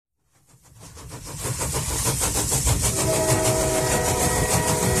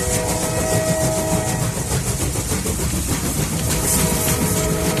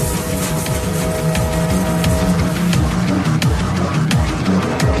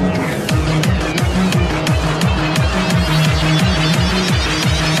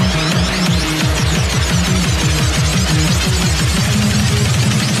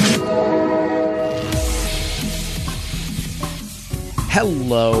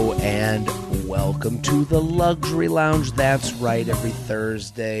Hello and welcome to the Luxury Lounge. That's right, every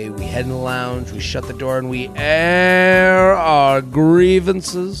Thursday we head in the lounge, we shut the door, and we air our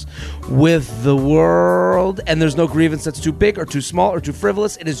grievances with the world. And there's no grievance that's too big or too small or too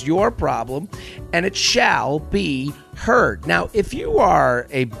frivolous. It is your problem, and it shall be heard. Now, if you are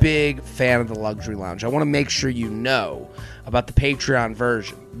a big fan of the Luxury Lounge, I want to make sure you know about the Patreon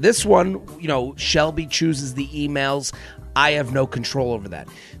version. This one, Shelby chooses the emails. I have no control over that.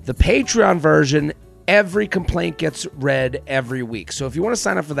 The Patreon version, every complaint gets read every week. So if you want to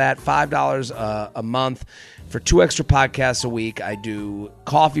sign up for that, $5 a month for 2 extra podcasts a week. I do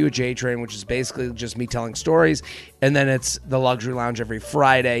Coffee with J-Train, which is basically just me telling stories. And then it's the Luxury Lounge every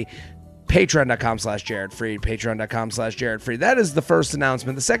Friday. Patreon.com/Jared Freed, Patreon.com/Jared Freed. That is the first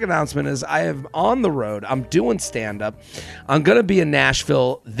announcement. The second announcement is I am on the road. I'm doing stand-up. I'm going to be in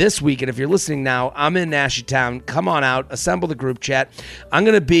Nashville this week. And if you're listening now, I'm in Nashville. Come on out. Assemble the group chat. I'm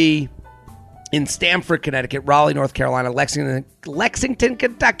going to be in Stamford, Connecticut, Raleigh, North Carolina, Lexington,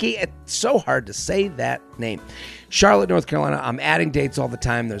 Kentucky. It's so hard to say that name. Charlotte, North Carolina. I'm adding dates all the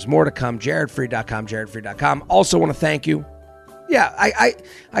time. There's more to come. JaredFreed.com, JaredFreed.com. Also want to thank you. Yeah,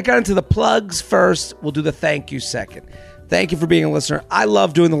 I got into the plugs first. We'll do the thank you second. Thank you for being a listener. I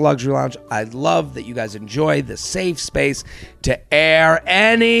love doing the Luxury Lounge. I love that you guys enjoy the safe space to air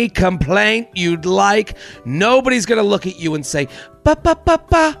any complaint you'd like. Nobody's going to look at you and say,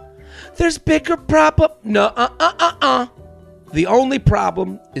 there's bigger problem. No, The only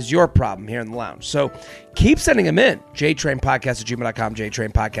problem is your problem here in the lounge. So keep sending them in. JTrainPodcast@gmail.com,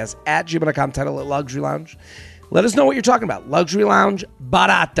 JTrainPodcast@gmail.com, title at Luxury Lounge. Let us know what you're talking about. Luxury Lounge,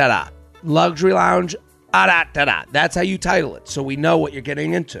 ba-da-da-da. Luxury Lounge, ah-da-da-da. That's how you title it, so we know what you're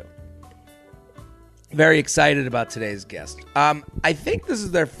getting into. Very excited about today's guest. I think this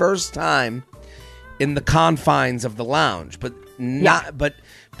is their first time in the confines of the lounge, but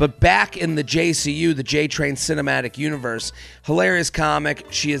back in the JCU, the J-Train Cinematic Universe. Hilarious comic.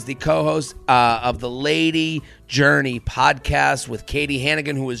 She is the co-host of the Lady Journey podcast with Katie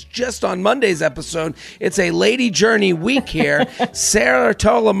Hannigan, who was just on Monday's episode. It's a Lady Journey week here. Sarah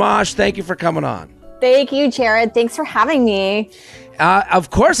Tolamash, thank you for coming on. Thank you, Jared. Thanks for having me. Of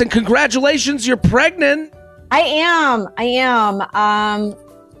course, and congratulations, you're pregnant. I am.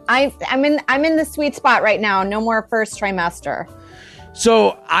 I'm in the sweet spot right now. No more first trimester.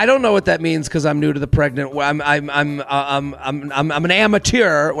 So I don't know what that means because I'm new to the pregnant. I'm an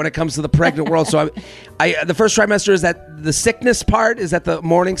amateur when it comes to the pregnant world. So the first trimester, is that the sickness part? Is that the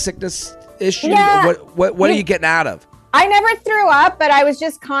morning sickness issue? Yeah. What are you getting out of? I never threw up, but I was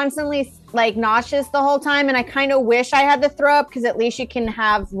just constantly nauseous the whole time, and I kind of wish I had to throw up because at least you can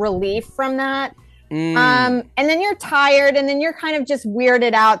have relief from that. And then you're tired, and then you're kind of just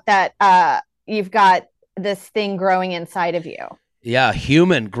weirded out that you've got this thing growing inside of you. Yeah,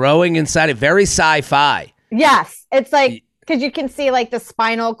 human growing inside it. Very sci-fi. Yes. It's because you can see the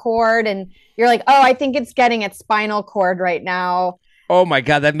spinal cord and you're like, oh, I think it's getting its spinal cord right now. Oh my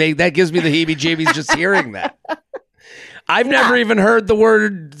God. That gives me the heebie-jeebies just hearing that. I've never even heard the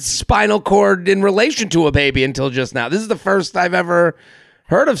word spinal cord in relation to a baby until just now. This is the first I've ever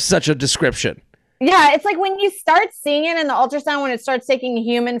heard of such a description. Yeah, it's like when you start seeing it in the ultrasound, when it starts taking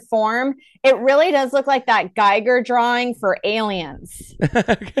human form, it really does look like that Geiger drawing for aliens.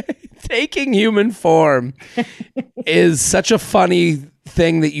 Taking human form is such a funny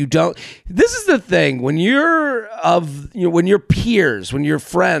thing that you don't. This is the thing when when your peers, when your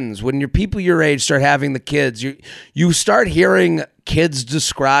friends, when your people your age start having the kids, you start hearing kids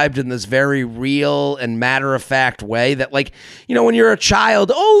described in this very real and matter-of-fact way that when you're a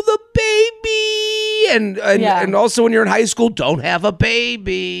child, oh, the baby, and also when you're in high school, don't have a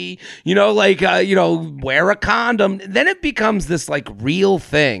baby, wear a condom. Then it becomes this real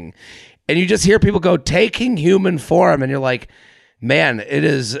thing, and you just hear people go taking human form, and you're like, man, it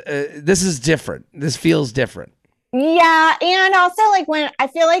is. This is different. This feels different. Yeah, and also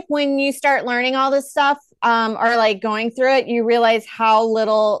when you start learning all this stuff, or going through it, you realize how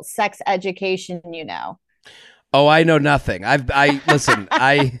little sex education you know. Oh, I know nothing. Listen.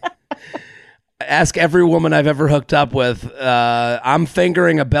 I ask every woman I've ever hooked up with. I'm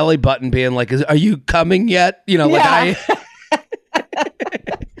fingering a belly button, being like, "Are you coming yet?"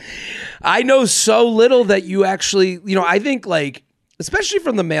 I know so little that you actually, I think especially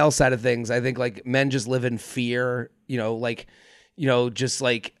from the male side of things, I think men just live in fear,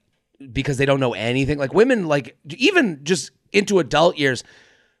 because they don't know anything. Women, even just into adult years,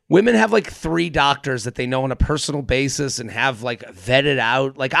 women have 3 doctors that they know on a personal basis and have vetted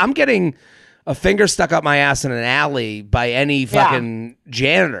out. I'm getting a finger stuck up my ass in an alley by any fucking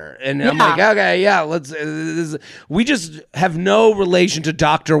janitor. And I'm like, okay, yeah, we just have no relation to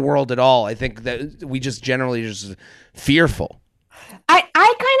doctor world at all. I think that we just generally just fearful. I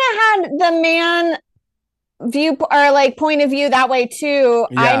kind of had the man view or like point of view that way too.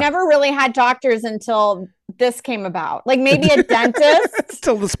 Yeah. I never really had doctors until this came about. Like maybe a dentist.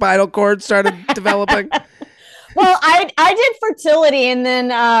 Until the spinal cord started developing. Well, I did fertility and then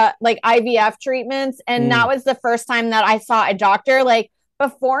like IVF treatments. And that was the first time that I saw a doctor. Like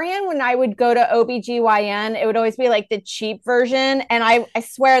beforehand, when I would go to OBGYN, it would always be like the cheap version. And I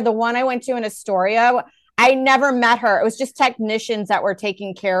swear the one I went to in Astoria, I never met her. It was just technicians that were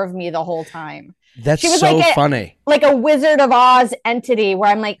taking care of me the whole time. That's she was so like funny. Like a Wizard of Oz entity where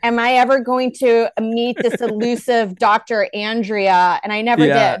I'm like, am I ever going to meet this elusive Dr. Andrea? And I never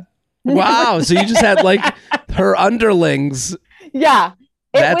did. Wow. So you just had like her underlings. Yeah.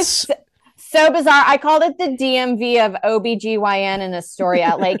 It was so bizarre. I called it the DMV of OBGYN in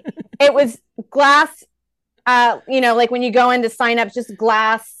Astoria. Like it was glass, like when you go in to sign up, just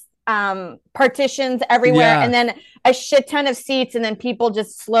glass partitions everywhere and then a shit ton of seats and then people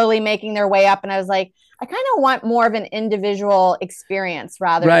just slowly making their way up. And I was like, I kind of want more of an individual experience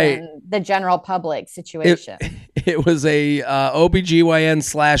rather than the general public situation. It was a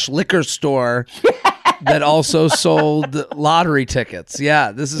OBGYN / liquor store that also sold lottery tickets.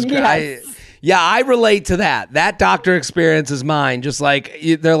 Yeah, this is great. Yes. I relate to that. That doctor experience is mine. Just like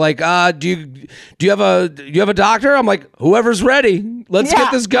they're like, do you have a doctor? I'm like, whoever's ready. Let's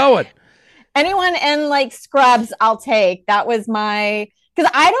get this going. Anyone in like scrubs, I'll take. That was my because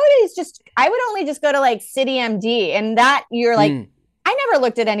I would only just go to like City MD, and that you're like, I never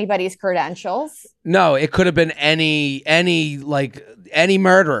looked at anybody's credentials. No, it could have been any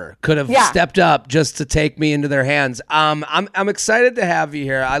murderer could have stepped up just to take me into their hands. I'm excited to have you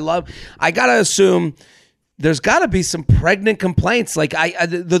here. I gotta assume there's got to be some pregnant complaints. Like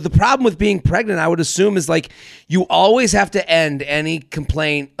the problem with being pregnant, I would assume, is like you always have to end any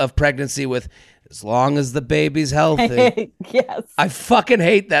complaint of pregnancy with, as long as the baby's healthy. Yes. I fucking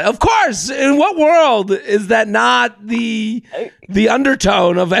hate that. Of course. In what world is that not the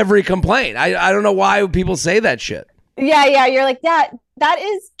undertone of every complaint? I don't know why people say that shit. Yeah. You're like, that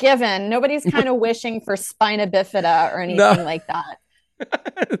is given. Nobody's kind of wishing for spina bifida or anything like that.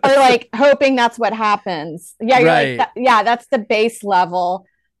 Or like hoping that's what happens. Yeah, you're like, that's the base level.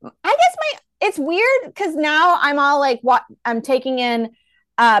 I guess it's weird because now I'm all like, what I'm taking in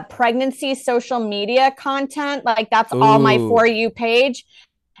pregnancy social media content. Like that's all my For You page.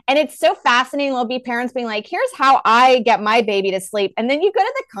 And it's so fascinating. There'll be parents being like, here's how I get my baby to sleep. And then you go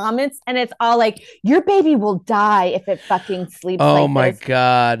to the comments and it's all like, your baby will die if it fucking sleeps like this. Oh my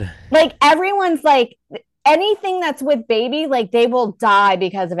God. Like everyone's like, anything that's with baby, like they will die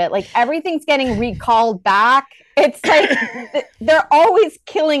because of it. Like everything's getting recalled back. It's like they're always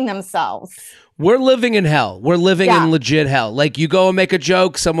killing themselves. We're living in hell. We're living in legit hell. Like you go and make a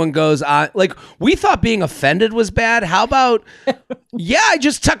joke, someone goes on. Like we thought being offended was bad. How about, I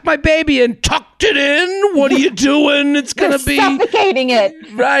just tucked my baby and tucked it in. What are you doing? It's going to be suffocating it.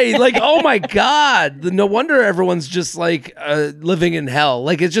 Right. Like, oh my God. No wonder everyone's just like living in hell.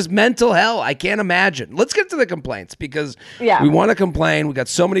 Like it's just mental hell. I can't imagine. Let's get to the complaints because we want to complain. We got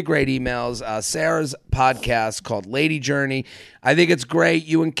so many great emails. Sarah's podcast called Lady Journey. I think it's great.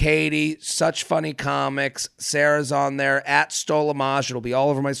 You and Katie, such funny comics. Sarah's on there at Stolamash. It'll be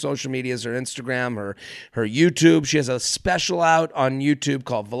all over my social medias, her Instagram, her YouTube. She has a special out on YouTube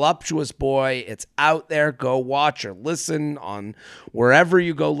called Voluptuous Boy. It's out there. Go watch or listen on wherever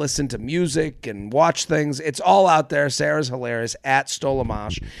you go listen to music and watch things. It's all out there. Sarah's hilarious at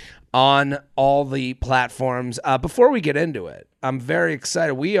Stolamash on all the platforms. Before we get into it, I'm very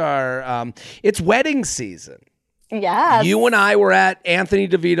excited. We are, it's wedding season. Yes. You and I were at Anthony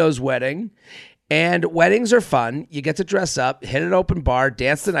DeVito's wedding, and weddings are fun. You get to dress up, hit an open bar,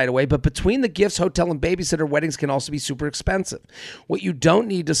 dance the night away, but between the gifts, hotel, and babysitter, weddings can also be super expensive. What you don't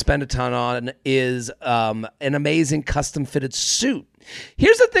need to spend a ton on is an amazing custom-fitted suit.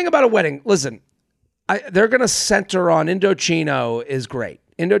 Here's the thing about a wedding. Listen, they're going to center on Indochino is great.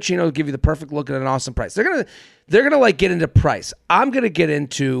 Indochino will give you the perfect look at an awesome price. They're gonna like get into price. I'm going to get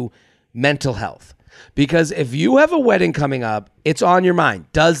into mental health. Because if you have a wedding coming up, it's on your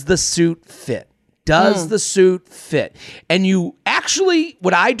mind. Does the suit fit? Does the suit fit? And you actually,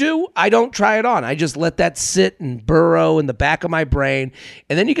 what I do, I don't try it on. I just let that sit and burrow in the back of my brain.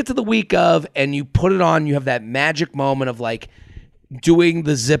 And then you get to the week of and you put it on. You have that magic moment of like doing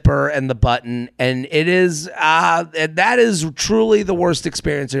the zipper and the button. And it is, that is truly the worst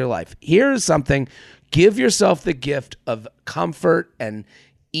experience of your life. Here's something. Give yourself the gift of comfort and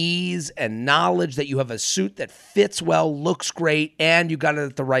ease and knowledge that you have a suit that fits well, looks great, and you got it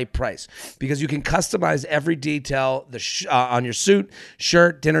at the right price. Because you can customize every detail on your suit,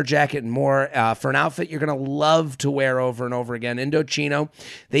 shirt, dinner jacket, and more for an outfit you're going to love to wear over and over again. Indochino.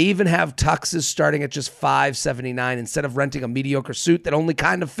 They even have tuxes starting at just $5.79. Instead of renting a mediocre suit that only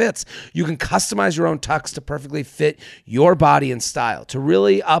kind of fits, you can customize your own tux to perfectly fit your body and style. To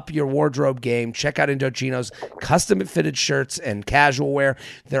really up your wardrobe game, check out Indochino's custom fitted shirts and casual wear.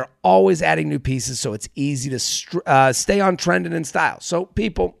 They're always adding new pieces, so it's easy to stay on trend and in style. So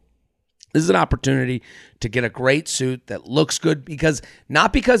people, this is an opportunity to get a great suit that looks good,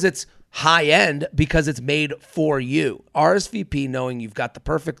 not because it's high end, because it's made for you. RSVP knowing you've got the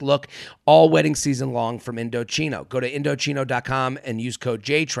perfect look all wedding season long from Indochino. Go to Indochino.com and use code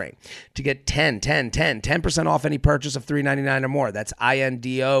JTRAIN to get 10% off any purchase of $3.99 or more. That's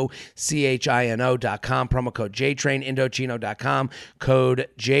INDOCHINO.com, promo code JTRAIN, Indochino.com, code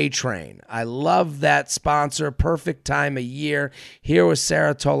JTRAIN. I love that sponsor. Perfect time of year. Here with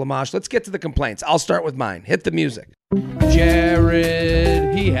Sarah Tolamash. Let's get to the complaints. I'll start with mine. Hit the music.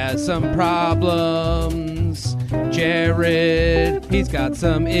 Jared, he has some problems. Jared, he's got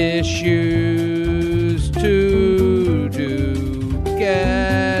some issues to do.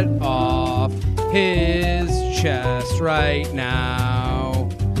 Get off his chest right now.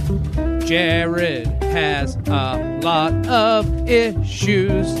 Jared has a lot of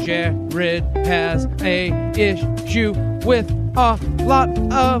issues. Jared has a issue with a lot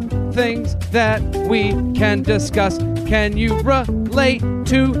of things that we can discuss. Can you relate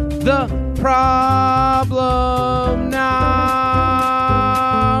to the problem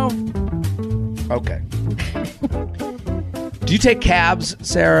now? Okay. Do you take cabs,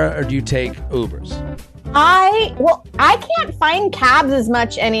 Sarah, or do you take Ubers? I can't find cabs as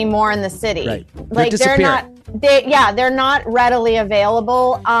much anymore in the city. Right. Like they're not readily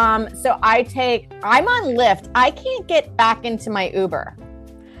available. So I'm on Lyft. I can't get back into my Uber.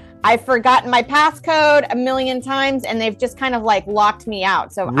 I've forgotten my passcode a million times and they've just kind of like locked me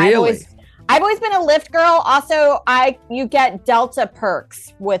out. So really? I've always been a Lyft girl. Also, you get Delta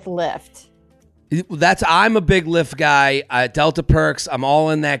perks with Lyft. I'm a big Lyft guy. Delta perks, I'm all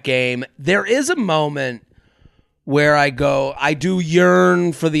in that game. There is a moment where I do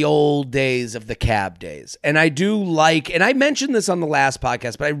yearn for the old days of the cab days. And I do and I mentioned this on the last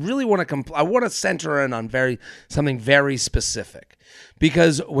podcast, but I really want to center in on something very specific.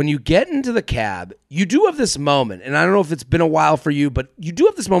 Because when you get into the cab, you do have this moment, and I don't know if it's been a while for you, but you do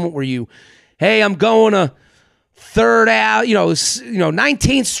have this moment where I'm going to 3rd Ave,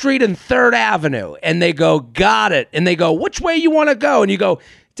 19th Street and 3rd Avenue. And they go, got it. And they go, which way you want to go? And you go,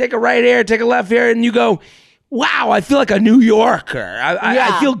 take a right here, take a left here. And you go, wow, I feel like a New Yorker.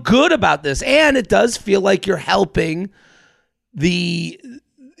 I feel good about this. And it does feel like you're helping the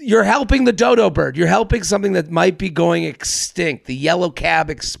dodo bird. You're helping something that might be going extinct, the yellow cab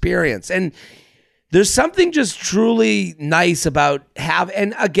experience. And there's something just truly nice about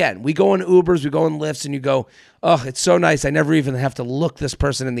and again, we go on Ubers, we go on Lyfts, and you go, oh, it's so nice. I never even have to look this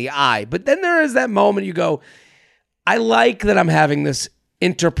person in the eye. But then there is that moment you go, I like that I'm having this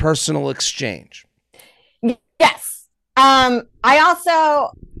interpersonal exchange. Yes. I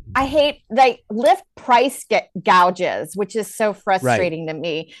hate Lyft price gouges, which is so frustrating to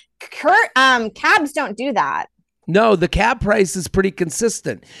me. Cabs don't do that. No, the cab price is pretty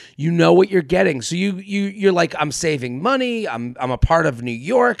consistent. You know what you're getting. So you're like, I'm saving money. I'm a part of New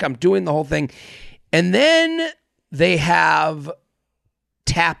York. I'm doing the whole thing. And then they have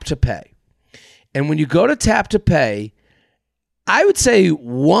tap to pay. And when you go to tap to pay, I would say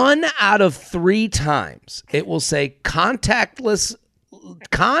 1 out of 3 times it will say contactless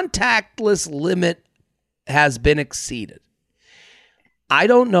limit has been exceeded. I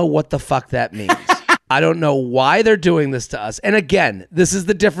don't know what the fuck that means. I don't know why they're doing this to us. And again, this is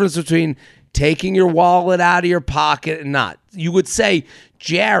the difference between taking your wallet out of your pocket and not. You would say,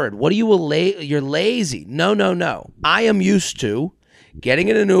 Jared, what are you you're lazy. No. I am used to getting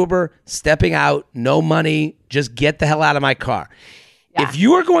in an Uber, stepping out, no money, just get the hell out of my car. Yeah. If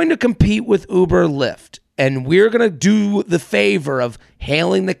you are going to compete with Uber, Lyft, and we're going to do the favor of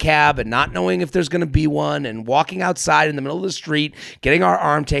hailing the cab and not knowing if there's going to be one and walking outside in the middle of the street, getting our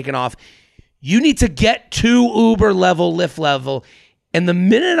arm taken off, you need to get to Uber level, Lyft level. And the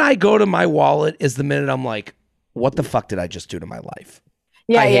minute I go to my wallet is the minute I'm like, what the fuck did I just do to my life?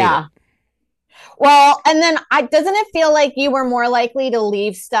 Yeah. Well, and then doesn't it feel like you were more likely to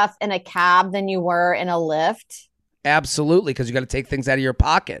leave stuff in a cab than you were in a Lyft? Absolutely, because you got to take things out of your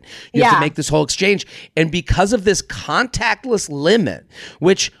pocket. You have to make this whole exchange. And because of this contactless limit,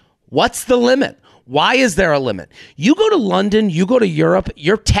 what's the limit? Why is there a limit? You go to London, you go to Europe,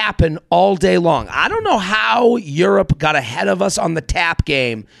 you're tapping all day long. I don't know how Europe got ahead of us on the tap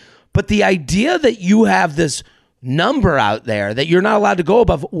game, but the idea that you have this number out there that you're not allowed to go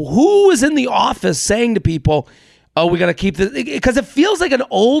above, who is in the office saying to people, oh, we got to keep this? Because it feels like an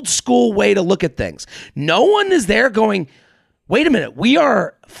old school way to look at things. No one is there going, wait a minute, we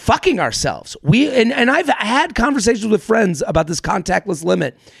are fucking ourselves. And I've had conversations with friends about this contactless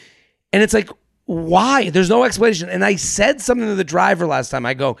limit, and it's like, why? There's no explanation. And I said something to the driver last time.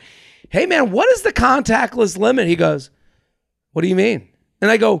 I go, hey man, what is the contactless limit? He goes, what do you mean?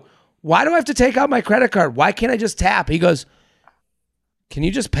 And I go, why do I have to take out my credit card? Why can't I just tap? He goes, can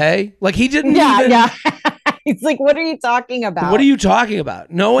you just pay? Like he didn't even. Yeah. He's like, what are you talking about? What are you talking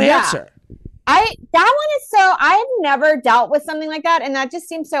about? No answer. That one is so, I've never dealt with something like that. And that just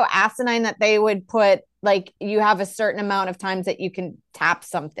seems so asinine that they would put, like, you have a certain amount of times that you can tap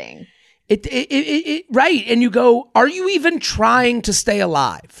something. Right. And you go, are you even trying to stay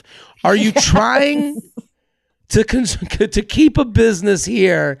alive? Are you trying to keep a business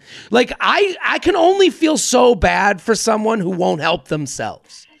here? Like, I can only feel so bad for someone who won't help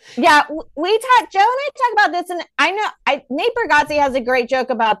themselves. Yeah, Joe and I talk about this, and I know Nate Bargatze has a great joke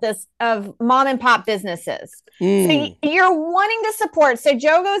about this of mom and pop businesses. So you're wanting to support. So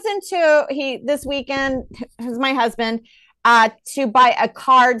Joe goes into this weekend, who's my husband, to buy a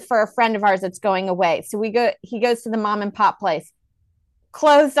card for a friend of ours that's going away. So he goes to the mom and pop place,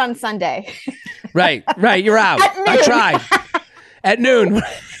 closed on Sunday. Right. You're out. I tried at noon.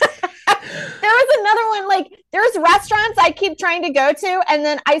 There was another one, like there's restaurants I keep trying to go to, and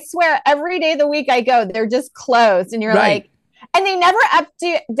then I swear every day of the week I go, they're just closed, and you're like, and they never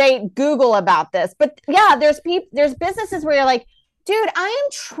update Google about this. But yeah, there's businesses where you're like, dude, I am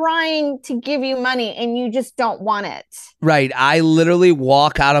trying to give you money and you just don't want it. Right. I literally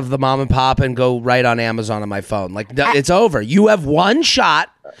walk out of the mom and pop and go right on Amazon on my phone. Like, it's over. You have one shot.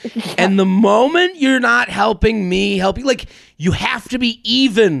 And the moment you're not helping me help you, like, you have to be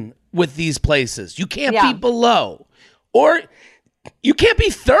even with these places. You can't be below, or you can't be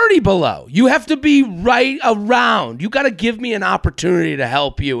 30 below. You have to be right around. You got to give me an opportunity to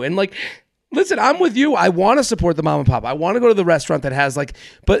help you. And like, listen, I'm with you. I want to support the mom and pop. I want to go to the restaurant that has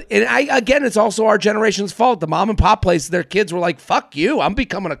again, it's also our generation's fault. The mom and pop place, their kids were like, fuck you. I'm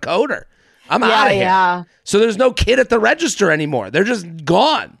becoming a coder. I'm out of here. Yeah. So there's no kid at the register anymore. They're just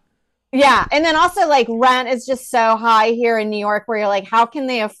gone. Yeah. And then also like rent is just so high here in New York where you're like, how can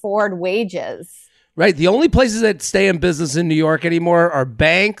they afford wages? Right. The only places that stay in business in New York anymore are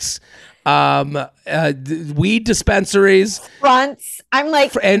banks, weed dispensaries, fronts. I'm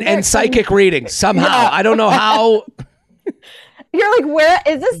like, and psychic readings somehow. Yeah. I don't know how. You're like, where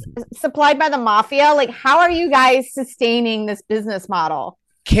is this supplied by the mafia? Like, how are you guys sustaining this business model?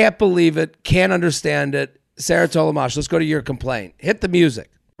 Can't believe it. Can't understand it. Sarah Tolomash, let's go to your complaint. Hit the music.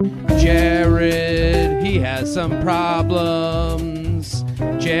 Jared, he has some problems.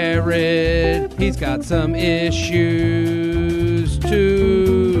 Jared, he's got some issues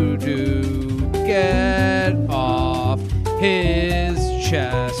to do. Get off his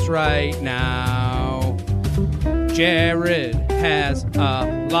chest right now. Jared has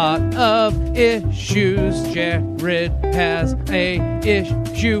a lot of issues. Jared has a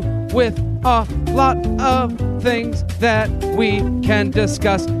issue with a lot of things that we can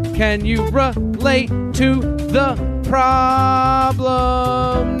discuss. Can you relate to the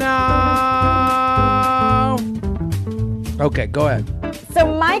problem now? Okay, go ahead.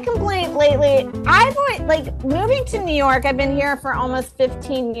 So my complaint lately, I've always, like, moving to New York, I've been here for almost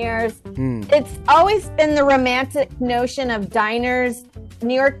 15 years. It's always been the romantic notion of diners.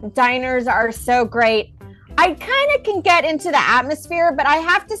 New York diners are so great. I kind of can get into the atmosphere, but I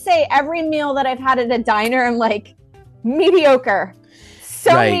have to say every meal that I've had at a diner, I'm like, mediocre.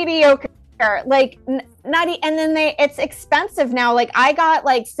 So mediocre. Like, and then it's expensive now. Like, I got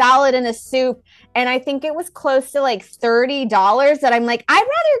like salad and a soup, and I think it was close to like $30 that I'm like, I'd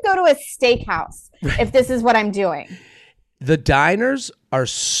rather go to a steakhouse if this is what I'm doing. The diners are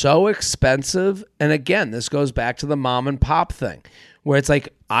so expensive. And again, this goes back to the mom and pop thing, where it's like,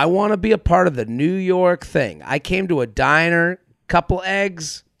 I want to be a part of the New York thing. I came to a diner, couple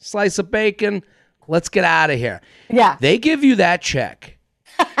eggs, slice of bacon. Let's get out of here. Yeah. They give you that check.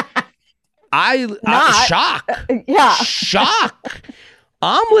 I'm shocked. Yeah. Shock.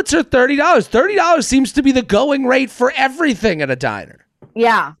 Omelets are $30. $30 seems to be the going rate for everything at a diner.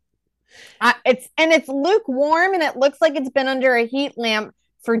 Yeah. It's lukewarm, and it looks like it's been under a heat lamp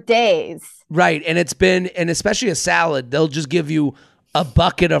for days. Right. And especially a salad, they'll just give you a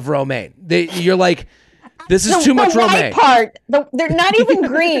bucket of romaine. You're like, This is too much romaine. Part, they're not even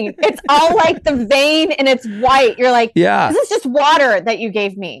green. It's all like the vein and it's white. You're like, this is just water that you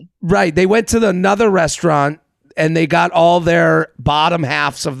gave me. Right. They went to another restaurant and they got all their bottom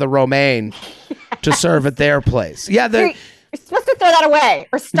halves of the romaine to serve at their place. Yeah. You're supposed to throw that away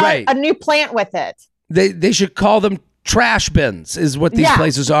or start a new plant with it. They should call them trash bins is what these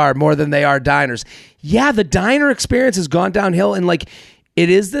places are more than they are diners. Yeah. The diner experience has gone downhill, and like, it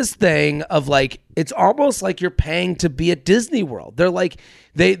is this thing of like, it's almost like you're paying to be at Disney World. They're like,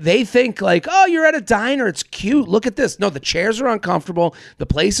 they think like, oh, you're at a diner. It's cute. Look at this. No, the chairs are uncomfortable. The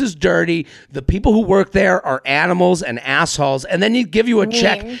place is dirty. The people who work there are animals and assholes. And then you give you a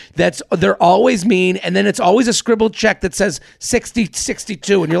check they're always mean. And then it's always a scribbled check that says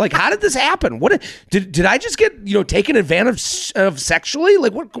 60-62. And you're like, how did this happen? What did I just get, taken advantage of sexually?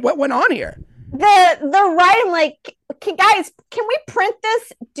 Like what went on here? The right, I'm like, guys, can we print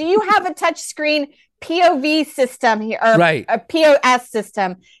this? Do you have a touch screen POV system here, or a POS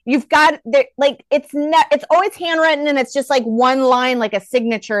system? You've got it's always handwritten, and it's just like one line, like a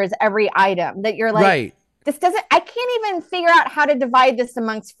signature is every item that you're like, this doesn't. I can't even figure out how to divide this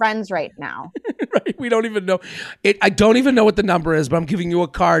amongst friends right now. Right, we don't even know it. I don't even know what the number is, but I'm giving you a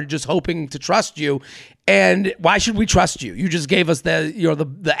card, just hoping to trust you. And why should we trust you? You just gave us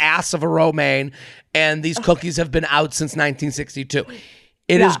the ass of a romaine, and these cookies have been out since 1962.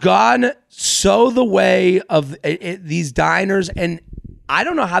 It has gone so the way of these diners, and I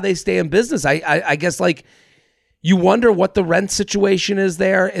don't know how they stay in business. I guess like you wonder what the rent situation is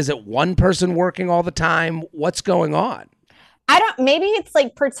there. Is it one person working all the time? What's going on? Maybe it's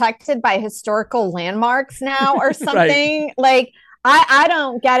like protected by historical landmarks now or something. Like, I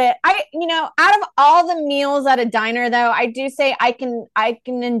don't get it. Out of all the meals at a diner, though, I do say I can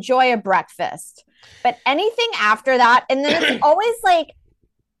enjoy a breakfast, but anything after that, and then it's always like,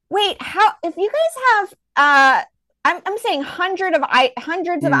 wait, how? If you guys have, I'm saying hundreds of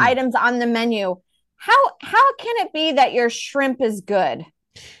items on the menu, how can it be that your shrimp is good?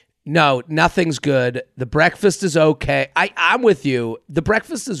 No, nothing's good. The breakfast is okay. I'm with you. The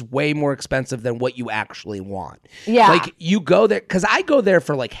breakfast is way more expensive than what you actually want. Yeah. Like you go there, because I go there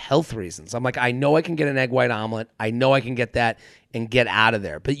for like health reasons. I'm like, I know I can get an egg white omelet. I know I can get that and get out of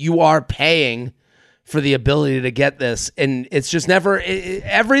there. But you are paying for the ability to get this. And it's just never,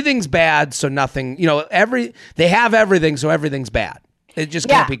 everything's bad. So nothing, they have everything. So everything's bad. It just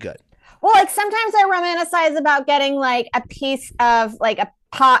can't be good. Well, like sometimes I romanticize about getting like a piece of like a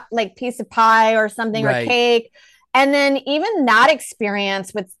piece of pie or something or cake, and then even that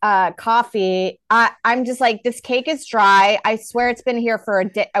experience with coffee, I'm just like, this cake is dry. I swear it's been here for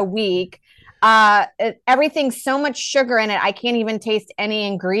a week. Everything's so much sugar in it, I can't even taste any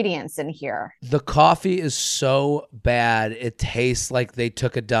ingredients in here. The coffee is so bad, it tastes like they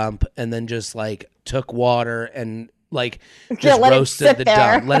took a dump and then just like took water and like just roasted the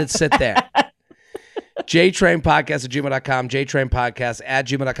dump. Let it sit there. JTrainPodcast@gmail.com,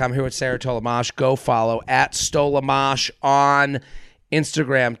 JTrainPodcast@gmail.com. Here with Sarah Tolamash. Go follow @Stolamash on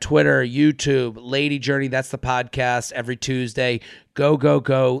Instagram, Twitter, YouTube. Lady Journey, that's the podcast every Tuesday. Go, go,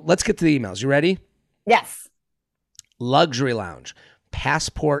 go. Let's get to the emails. You ready? Yes. Luxury Lounge.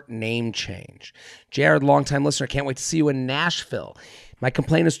 Passport name change. Jared, longtime listener, can't wait to see you in Nashville. My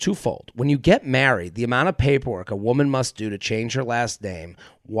complaint is twofold. When you get married, the amount of paperwork a woman must do to change her last name,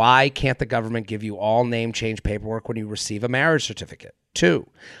 why can't the government give you all name change paperwork when you receive a marriage certificate? 2,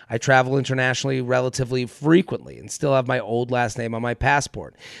 I travel internationally relatively frequently and still have my old last name on my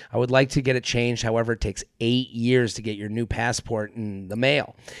passport. I would like to get it changed. However, it takes 8 years to get your new passport in the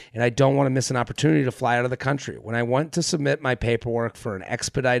mail, and I don't want to miss an opportunity to fly out of the country. When I went to submit my paperwork for an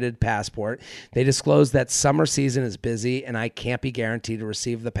expedited passport, they disclosed that summer season is busy and I can't be guaranteed to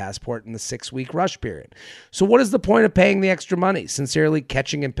receive the passport in the 6-week rush period. So what is the point of paying the extra money? Sincerely,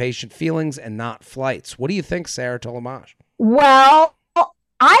 catching impatient feelings and not flights. What do you think, Sarah Tolamash? Well,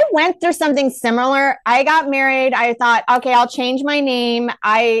 I went through something similar. I got married. I thought, okay, I'll change my name.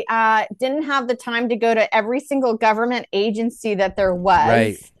 I didn't have the time to go to every single government agency that there was.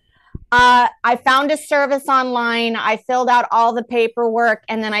 Right. I found a service online. I filled out all the paperwork,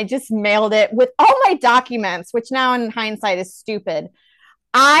 and then I just mailed it with all my documents, which now in hindsight is stupid.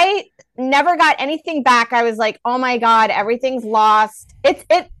 I never got anything back. I was like, oh my God, everything's lost.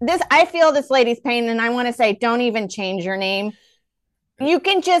 I feel this lady's pain, and I want to say, don't even change your name. You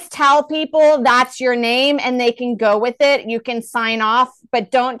can just tell people that's your name and they can go with it. You can sign off, but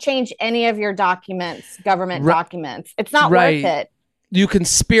don't change any of your documents, government documents. It's not worth it. You can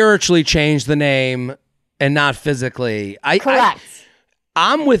spiritually change the name and not physically. Correct.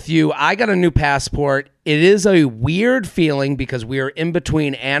 I'm with you. I got a new passport. It is a weird feeling because we are in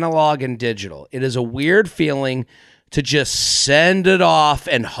between analog and digital. It is a weird feeling to just send it off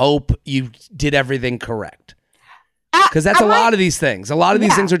and hope you did everything correct. Because that's a lot of these things. A lot of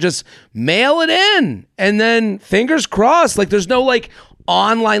these things are just mail it in and then fingers crossed. Like there's no like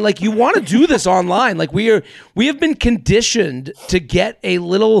online, like you want to do this online. Like we have been conditioned to get a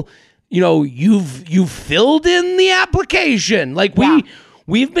little, you've filled in the application. Like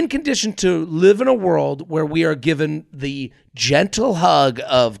we've been conditioned to live in a world where we are given the gentle hug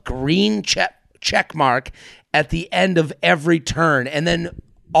of green check mark at the end of every turn. And then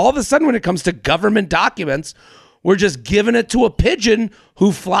all of a sudden when it comes to government documents, we're just giving it to a pigeon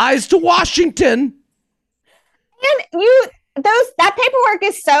who flies to Washington. And that paperwork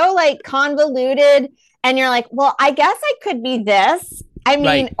is so like convoluted, and you're like, well, I guess I could be this. I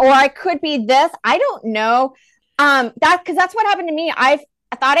mean, or I could be this. I don't know. Because that's what happened to me. I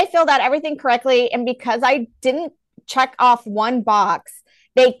thought I filled out everything correctly, and because I didn't check off one box,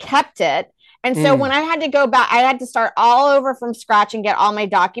 they kept it. And so when I had to go back, I had to start all over from scratch and get all my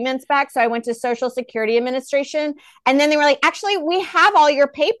documents back. So I went to Social Security Administration, and then they were like, actually, we have all your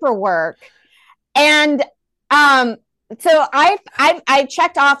paperwork. And so I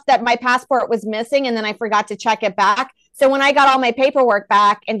checked off that my passport was missing, and then I forgot to check it back. So when I got all my paperwork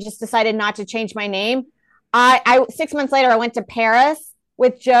back and just decided not to change my name, I 6 months later, I went to Paris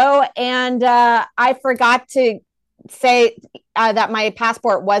with Joe, and I forgot to say that my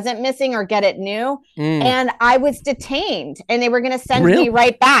passport wasn't missing or get it new. And I was detained, and they were going to send me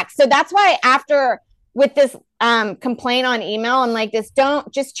right back. So that's why with this complaint on email, I'm like, don't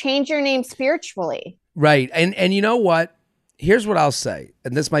just change your name spiritually. Right. And you know what? Here's what I'll say,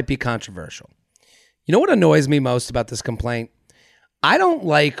 and this might be controversial. You know what annoys me most about this complaint? I don't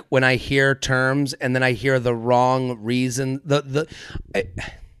like when I hear terms and then I hear the wrong reason.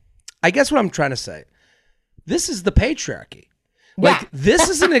 I guess what I'm trying to say, this is the patriarchy. Like, this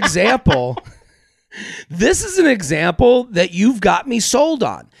is an example. This is an example that you've got me sold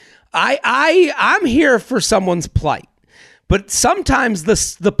on. I'm here for someone's plight. But sometimes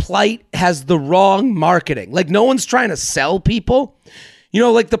the plight has the wrong marketing. Like, no one's trying to sell people.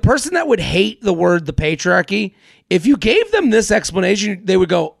 Like the person that would hate the word the patriarchy, if you gave them this explanation, they would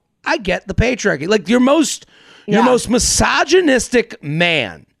go, I get the patriarchy. Like your most misogynistic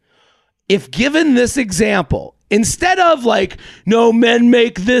man, if given this example, instead of like, no, men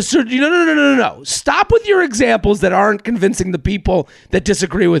make this or no. Stop with your examples that aren't convincing the people that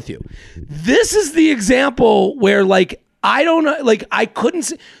disagree with you. This is the example where like, I don't know, like I couldn't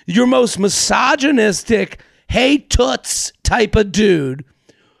see your most misogynistic, hey toots type of dude.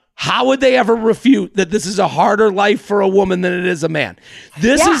 How would they ever refute that this is a harder life for a woman than it is a man?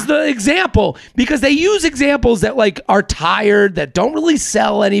 This is the example, because they use examples that like are tired, that don't really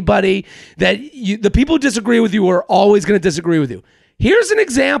sell anybody, that the people who disagree with you are always going to disagree with you. Here's an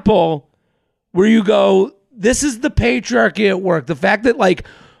example where you go, this is the patriarchy at work. The fact that like,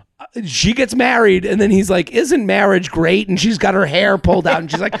 she gets married and then he's like, isn't marriage great? And she's got her hair pulled out and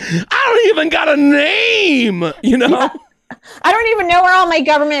she's like, I don't even got a name, Yeah. I don't even know where all my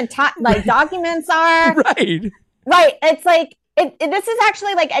government documents are. Right. It's like, this is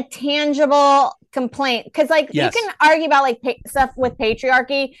actually like a tangible complaint. Because like you can argue about like stuff with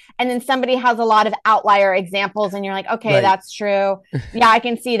patriarchy, and then somebody has a lot of outlier examples and you're like, okay, that's true. Yeah, I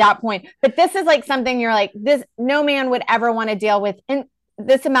can see that point. But this is like something you're like, no man would ever want to deal with in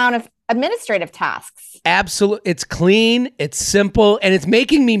this amount of administrative tasks. Absolutely. It's clean, it's simple, and it's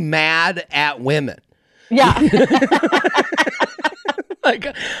making me mad at women. Yeah. Like,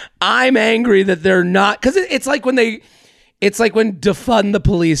 I'm angry that they're not, because it's like when defund the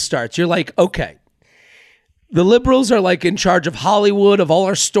police starts. You're like, okay, the liberals are like in charge of Hollywood, of all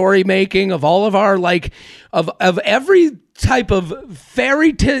our story making, of all of our like, of every type of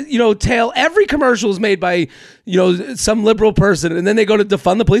fairy tale. Every commercial is made by some liberal person, and then they go to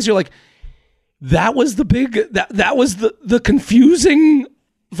defund the police. You're like, that was the big that was the confusing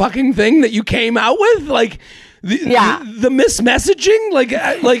fucking thing that you came out with, like the mismessaging,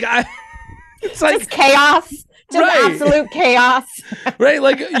 it's like just chaos, just absolute chaos. Right,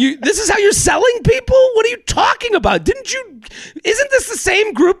 like this is how you're selling people? What are you talking about? Isn't this the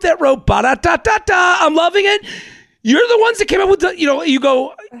same group that wrote ba-da-da-da-da, I'm loving it? You're the ones that came up with you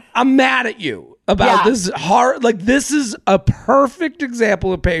go, I'm mad at you about this hard, like this is a perfect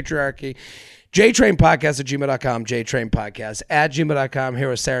example of patriarchy. JTrainPodcast@gmail.com, JTrainPodcast@gmail.com. Here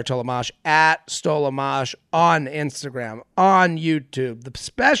with Sarah Tolamash at Stolamash on Instagram, on YouTube. The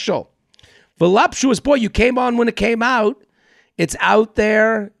special Voluptuous Boy, you came on when it came out. It's out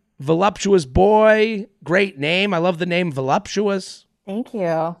there. Voluptuous Boy, great name. I love the name Voluptuous. Thank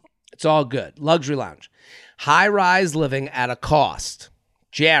you. It's all good. Luxury Lounge. High-rise living at a cost.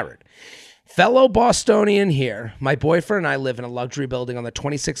 Jared. Fellow Bostonian here. My boyfriend and I live in a luxury building on the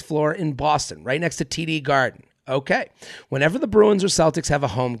 26th floor in Boston, right next to TD Garden. Okay. Whenever the Bruins or Celtics have a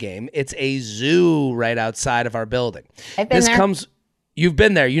home game, it's a zoo right outside of our building. I've been there. You've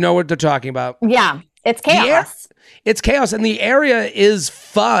been there. You know what they're talking about. Yeah. It's chaos. It's chaos, and the area is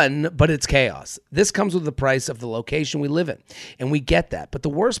fun, but it's chaos. This comes with the price of the location we live in, and we get that. But the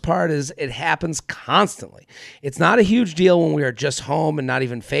worst part is it happens constantly. It's not a huge deal when we are just home and not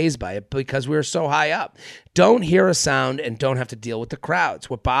even fazed by it because we are so high up. Don't hear a sound and don't have to deal with the crowds.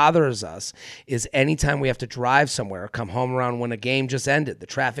 What bothers us is anytime we have to drive somewhere or come home around when a game just ended. The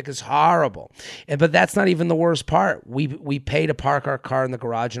traffic is horrible. But that's not even the worst part. We pay to park our car in the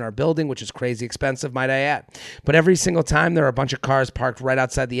garage in our building, which is crazy expensive, might I add. But every single time there are a bunch of cars parked right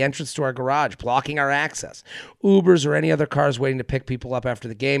outside the entrance to our garage, blocking our access. Ubers or any other cars waiting to pick people up after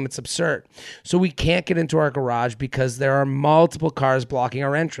the game. It's absurd. So we can't get into our garage because there are multiple cars blocking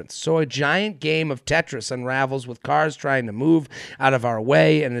our entrance. So a giant game of Tetris unravels with cars trying to move out of our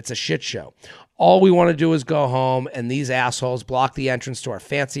way, and it's a shit show. All we want to do is go home, and these assholes block the entrance to our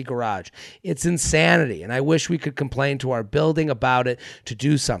fancy garage. It's insanity, and I wish we could complain to our building about it to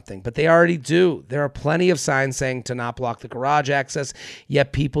do something, but they already do. There are plenty of signs saying to not block the garage access,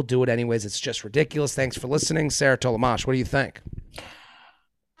 yet people do it anyways. It's just ridiculous. Thanks for listening. Sarah Tolamash, what do you think?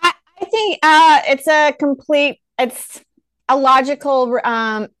 I think it's a logical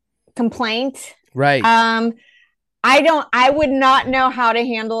complaint. Right. I would not know how to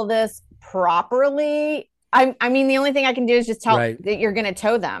handle this properly. I mean, the only thing I can do is just tell that you're going to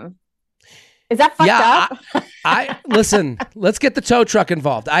tow them. Is that fucked up? Listen, let's get the tow truck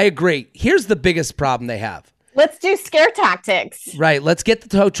involved. I agree. Here's the biggest problem they have. Let's do scare tactics. Right. Let's get the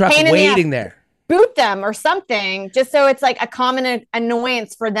tow truck waiting there. Boot them or something, just so it's like a common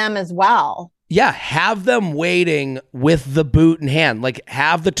annoyance for them as well. Yeah, have them waiting with the boot in hand. Like,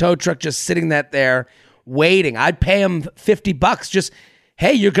 have the tow truck just sitting there waiting. I'd pay them $50. Just,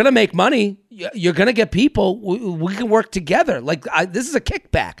 hey, you're going to make money. You're going to get people. We can work together. Like, this is a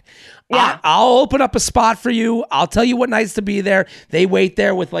kickback. Yeah. I'll open up a spot for you. I'll tell you what nights to be there. They wait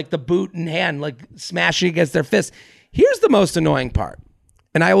there with, like, the boot in hand, like, smashing against their fist. Here's the most annoying part,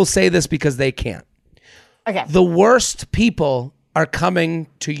 and I will say this because they can't. Okay. The worst people are coming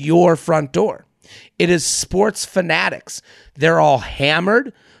to your front door. It is sports fanatics. They're all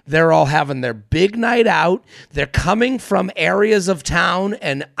hammered. They're all having their big night out. They're coming from areas of town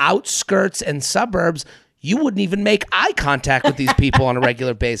and outskirts and suburbs. You wouldn't even make eye contact with these people on a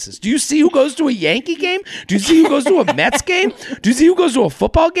regular basis. Do you see who goes to a Yankee game? Do you see who goes to a Mets game? Do you see who goes to a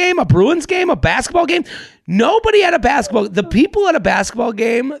football game, a Bruins game, a basketball game? Nobody at a basketball. The people at a basketball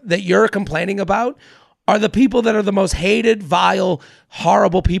game that you're complaining about are the people that are the most hated, vile,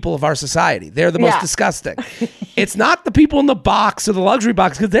 horrible people of our society. They're the most disgusting. It's not the people in the box or the luxury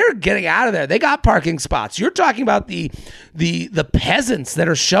box because they're getting out of there. They got parking spots. You're talking about the peasants that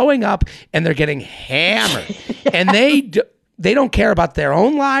are showing up and they're getting hammered. And they don't care about their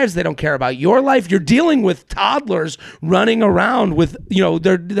own lives. They don't care about your life. You're dealing with toddlers running around with,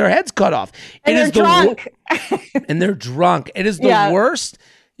 their heads cut off. And they're drunk. And they're drunk. It is the worst,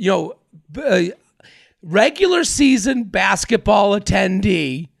 regular season basketball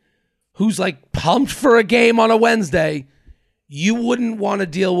attendee who's like pumped for a game on a Wednesday, you wouldn't want to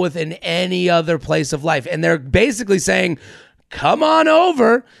deal with in any other place of life. And they're basically saying, come on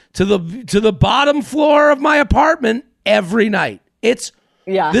over to the bottom floor of my apartment every night. This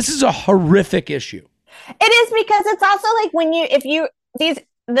is a horrific issue. It is because it's also like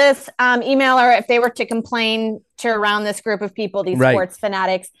this emailer, if they were to complain to around this group of people, these sports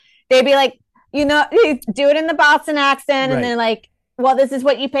fanatics, they'd be like, do it in the Boston accent, and then like, well, this is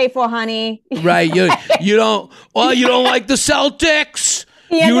what you pay for, honey. Right. You don't like the Celtics.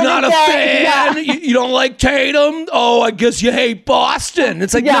 You're not a fan. Yeah. You don't like Tatum. Oh, I guess you hate Boston.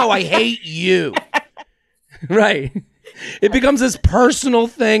 It's like, no, I hate you. Right. It becomes this personal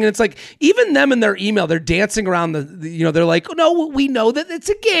thing. And it's like, even them in their email, they're dancing around they're like, oh, no, we know that it's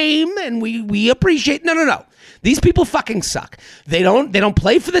a game and we appreciate. No. These people fucking suck. They don't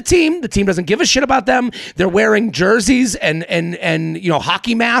play for the team. The team doesn't give a shit about them. They're wearing jerseys and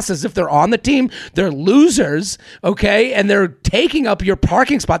hockey masks as if they're on the team. They're losers, okay? And they're taking up your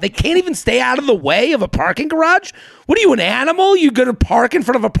parking spot. They can't even stay out of the way of a parking garage. What are you, an animal? You gonna park in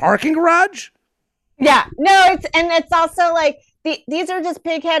front of a parking garage? Yeah. No, it's also like these are just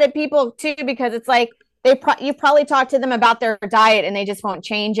pig-headed people too, because it's like you've probably talked to them about their diet and they just won't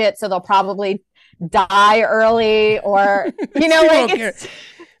change it, so they'll probably die early, or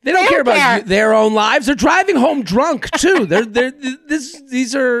They don't care about their own lives. They're driving home drunk too.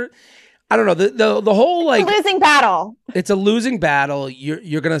 These are, I don't know, the whole like losing battle. It's a losing battle.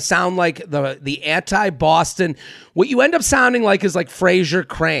 You're gonna sound like the anti-Boston. What you end up sounding like is like Fraser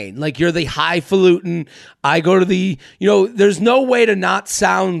Crane. Like you're the highfalutin. I go to the, there's no way to not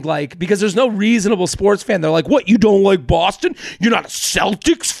sound like, because there's no reasonable sports fan. They're like, what, you don't like Boston? You're not a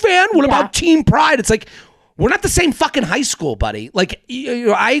Celtics fan? What about team pride? It's like, we're not the same fucking high school, buddy. Like,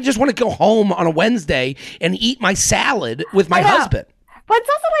 I just want to go home on a Wednesday and eat my salad with my husband. But it's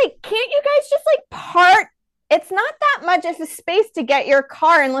also like, can't you guys just like part? It's not that much of a space to get your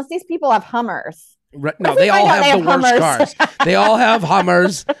car unless these people have Hummers. Right, no, they all have the worst cars. They all have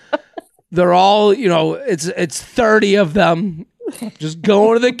Hummers. They're all, it's 30 of them just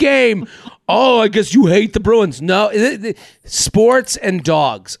going to the game. Oh, I guess you hate the Bruins. No, sports and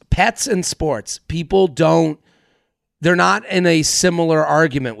dogs, pets and sports. People they're not in a similar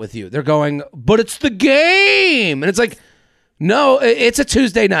argument with you. They're going, but it's the game. And it's like, no, it's a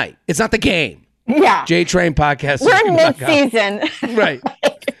Tuesday night. It's not the game. Yeah. JTrain Podcast. We're in mid-season. Right.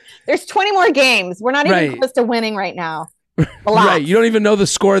 There's 20 more games. We're not even close to winning right now. Right. You don't even know the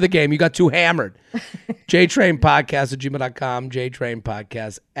score of the game. You got too hammered. JTrain Podcast at gmail.com. JTrain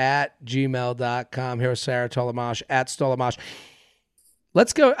Podcast at gmail.com. Here is Sarah Tolamash at Stolamash.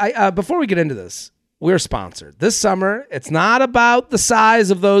 Let's go. Before we get into this, we're sponsored. This summer, it's not about the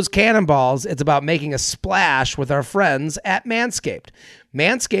size of those cannonballs. It's about making a splash with our friends at Manscaped.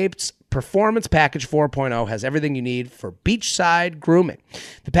 Manscaped's Performance Package 4.0 has everything you need for beachside grooming.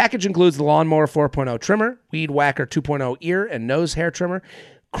 The package includes the Lawnmower 4.0 trimmer, Weed Whacker 2.0 ear and nose hair trimmer,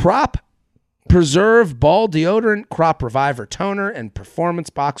 Crop Preserve ball deodorant, Crop Reviver toner, and Performance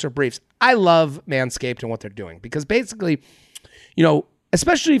Boxer briefs. I love Manscaped and what they're doing because basically,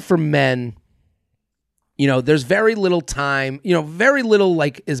 especially for men, there's very little time, very little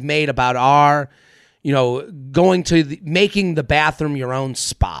like is made about our, going to making the bathroom your own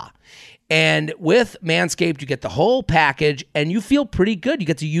spa. And with Manscaped, you get the whole package and you feel pretty good. You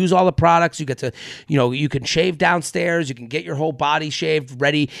get to use all the products. You get to, you can shave downstairs. You can get your whole body shaved,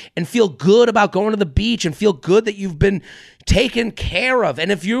 ready, and feel good about going to the beach and feel good that you've been taken care of.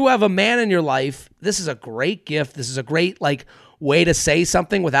 And if you have a man in your life, this is a great gift. This is a great, way to say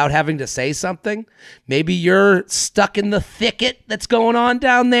something without having to say something. Maybe you're stuck in the thicket that's going on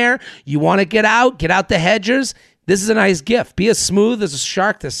down there. You want to get out the hedges. This is a nice gift. Be as smooth as a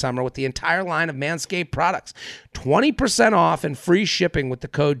shark this summer with the entire line of Manscaped products. 20% off and free shipping with the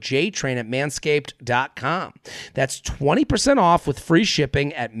code JTrain at manscaped.com. That's 20% off with free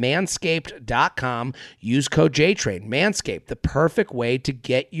shipping at manscaped.com. Use code JTrain. Manscaped, the perfect way to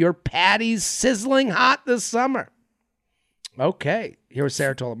get your patties sizzling hot this summer. Okay, here's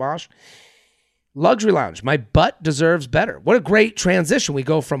Sarah Tolamash. Luxury Lounge. My butt deserves better. What a great transition. We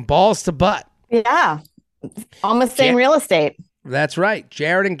go from balls to butt. Yeah. Almost same real estate. That's right.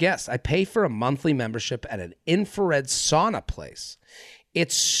 Jared and Guest. I pay for a monthly membership at an infrared sauna place.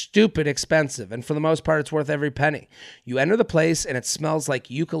 It's stupid expensive, and for the most part, it's worth every penny. You enter the place, and it smells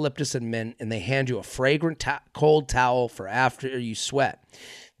like eucalyptus and mint, and they hand you a fragrant cold towel for after you sweat.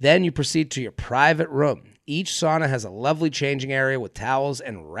 Then you proceed to your private room. Each sauna has a lovely changing area with towels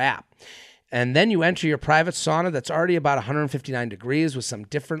and wrap. And then you enter your private sauna that's already about 159 degrees with some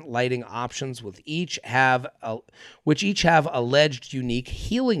different lighting options which each have alleged unique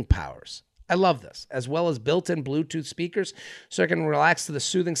healing powers. I love this, as well as built-in Bluetooth speakers so I can relax to the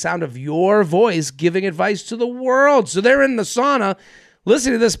soothing sound of your voice giving advice to the world. So they're in the sauna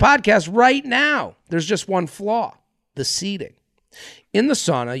listening to this podcast right now. There's just one flaw, the seating. In the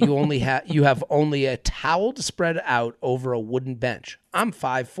sauna, you have only a towel to spread out over a wooden bench. I'm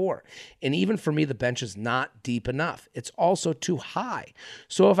 5'4", and even for me, the bench is not deep enough. It's also too high.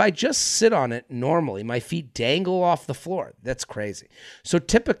 So if I just sit on it normally, my feet dangle off the floor. That's crazy. So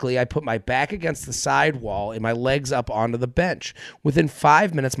typically, I put my back against the side wall and my legs up onto the bench. Within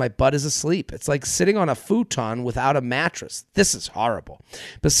 5 minutes, my butt is asleep. It's like sitting on a futon without a mattress. This is horrible.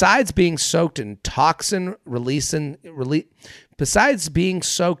 Besides being soaked in toxin-releasing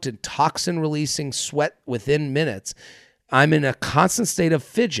sweat within minutes, I'm in a constant state of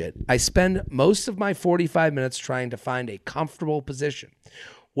fidget. I spend most of my 45 minutes trying to find a comfortable position.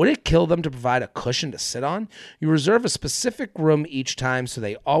 Would it kill them to provide a cushion to sit on? You reserve a specific room each time so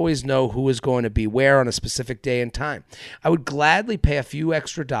they always know who is going to be where on a specific day and time. I would gladly pay a few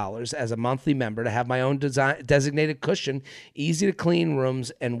extra dollars as a monthly member to have my own designated cushion, easy to clean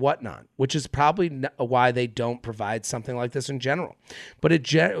rooms, and whatnot, which is probably why they don't provide something like this in general. But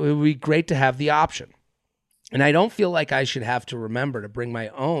it would be great to have the option. And I don't feel like I should have to remember to bring my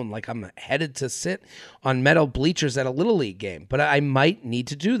own, like I'm headed to sit on metal bleachers at a Little League game, but I might need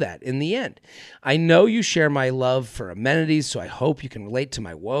to do that in the end. I know you share my love for amenities, so I hope you can relate to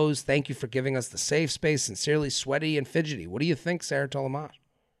my woes. Thank you for giving us the safe space. Sincerely, Sweaty and Fidgety. What do you think, Sarah Tolamash?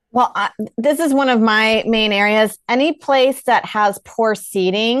 Well, this is one of my main areas. Any place that has poor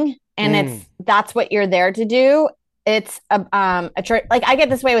seating and that's what you're there to do. It's like I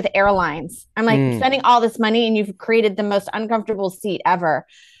get this way with airlines. I'm like spending all this money and you've created the most uncomfortable seat ever.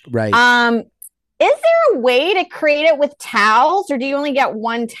 Right. Is there a way to create it with towels or do you only get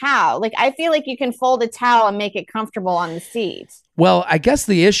one towel? Like, I feel like you can fold a towel and make it comfortable on the seat. Well, I guess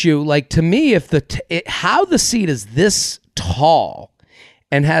the issue, like to me, if how the seat is this tall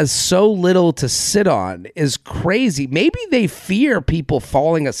and has so little to sit on is crazy. Maybe they fear people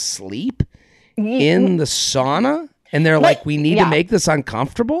falling asleep in the sauna. And they're like, we need to make this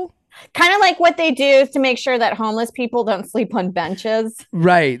uncomfortable. Kind of like what they do to make sure that homeless people don't sleep on benches.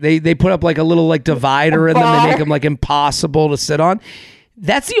 Right. They put up like a little like divider in them. They make them like impossible to sit on.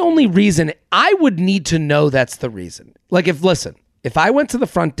 That's the only reason. I would need to know that's the reason. Like if I went to the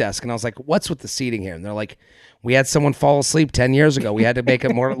front desk and I was like, what's with the seating here? And they're like, we had someone fall asleep 10 years ago. We had to make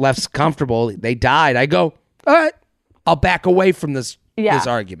it more less comfortable. They died. I go, all right, I'll back away from this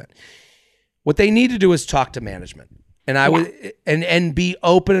argument. What they need to do is talk to management. And I would and be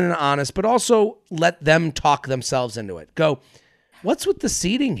open and honest, but also let them talk themselves into it. Go, what's with the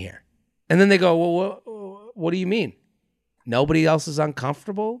seating here? And then they go, well, what do you mean? Nobody else is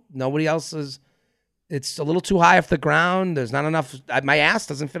uncomfortable? Nobody else is, it's a little too high off the ground. There's not enough, my ass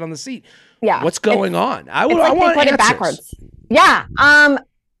doesn't fit on the seat. Yeah. What's going on? I want put answers. It backwards. Yeah.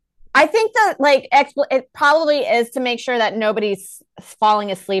 I think that it probably is to make sure that nobody's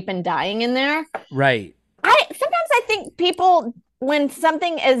falling asleep and dying in there. Right. Sometimes I think people, when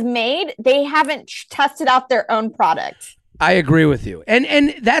something is made, they haven't tested out their own product. I agree with you.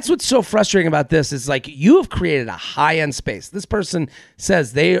 And that's what's so frustrating about this is like you have created a high-end space. This person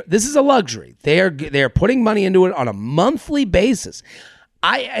says this is a luxury. They are putting money into it on a monthly basis.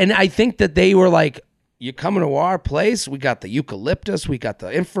 I think that they were like, you coming to our place? We got the eucalyptus, we got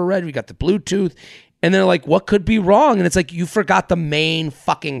the infrared, we got the Bluetooth. And they're like, what could be wrong? And it's like, you forgot the main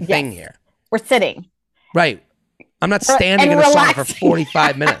fucking thing here. We're sitting. Right. I'm not standing in a sauna for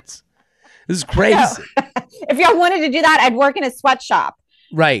 45 minutes. This is crazy. No. If y'all wanted to do that, I'd work in a sweatshop.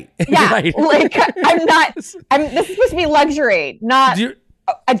 Right. Yeah. Right. Like this is supposed to be luxury, not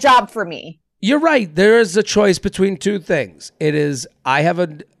a job for me. You're right. There is a choice between two things. It is, I have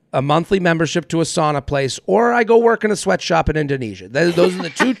a monthly membership to a sauna place, or I go work in a sweatshop in Indonesia. Those are the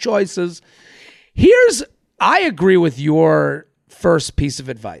two choices. I agree with your first piece of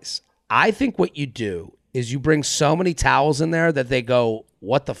advice. I think what you do is you bring so many towels in there that they go,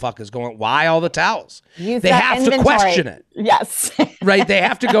 what the fuck is going on? Why all the towels? They have to question it. Yes. Right? They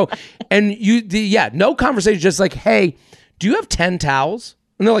have to go. And no conversation, just like, hey, do you have 10 towels?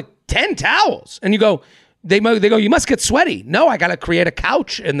 And they're like, 10 towels? And you go, they go, you must get sweaty. No, I got to create a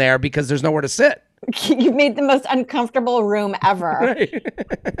couch in there because there's nowhere to sit. You made the most uncomfortable room ever. Right.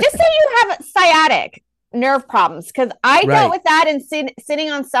 Just say you have sciatic nerve problems, because I dealt with that, and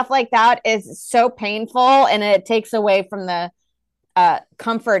sitting on stuff like that is so painful, and it takes away from the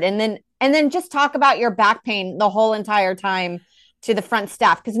comfort. And then just talk about your back pain the whole entire time to the front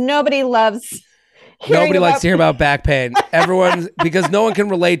staff, because nobody likes to hear about back pain. Everyone, because no one can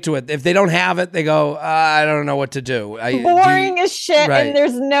relate to it. If they don't have it, they go, I don't know what to do. Boring as shit, and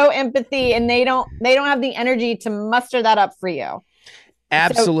there's no empathy, and they don't have the energy to muster that up for you.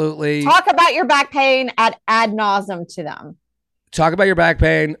 Absolutely. So talk about your back pain ad nauseum to them. Talk about your back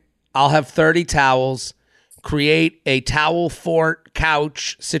pain. I'll have 30 towels. Create a towel fort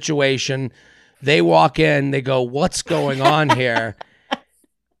couch situation. They walk in. They go, what's going on here?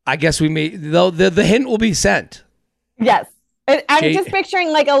 I guess the hint will be sent. Yes. I'm just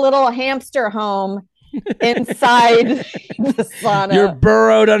picturing like a little hamster home inside the sauna. You're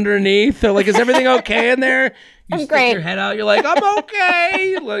burrowed underneath. They're like, is everything okay in there? You stick great. your head out. You're like, I'm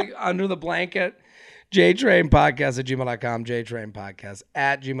okay. Like under the blanket. JTrain Podcast at gmail.com. JTrain Podcast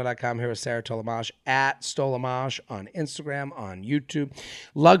at gmail.com. Here is Sarah Tolamash at Stolamash on Instagram, on YouTube.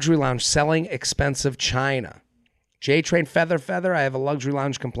 Luxury Lounge selling expensive china. JTrain Feather. I have a luxury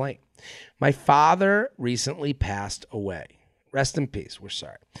lounge complaint. My father recently passed away. Rest in peace. We're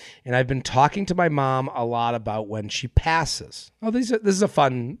sorry. And I've been talking to my mom a lot about when she passes. Oh, this is a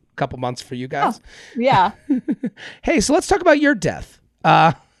fun couple months for you guys. Oh, yeah. Hey, so let's talk about your death.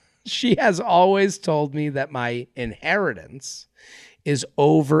 She has always told me that my inheritance is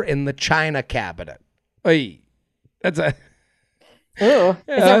over in the china cabinet. Oy, that's a... Ooh, is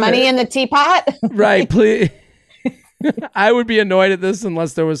there money in the teapot? Right. Please. I would be annoyed at this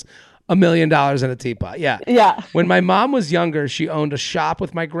unless there was $1 million in a teapot. Yeah. Yeah. When my mom was younger, she owned a shop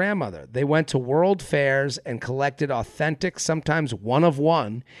with my grandmother. They went to world fairs and collected authentic, sometimes one of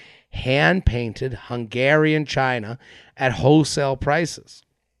one, hand-painted Hungarian china at wholesale prices.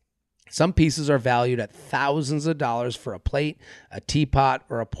 Some pieces are valued at thousands of dollars for a plate, a teapot,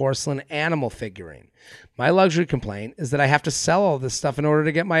 or a porcelain animal figurine. My luxury complaint is that I have to sell all this stuff in order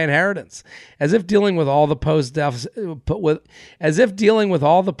to get my inheritance. As if dealing with all the post-death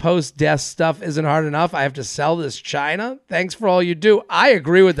stuff isn't hard enough, I have to sell this china. Thanks for all you do. I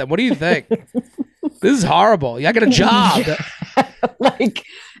agree with them. What do you think? This is horrible. I got a job.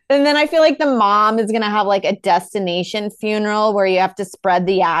 And then I feel like the mom is going to have like a destination funeral where you have to spread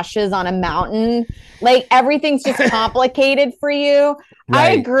the ashes on a mountain. Like everything's just complicated for you. Right.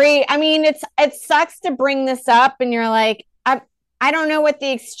 I agree. I mean, it sucks to bring this up and you're like, I don't know what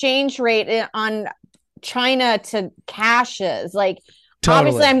the exchange rate on China to cash is. Like,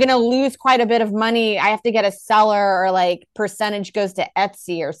 obviously I'm going to lose quite a bit of money. I have to get a seller or like percentage goes to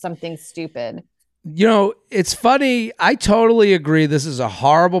Etsy or something stupid. You know, it's funny. I totally agree. This is a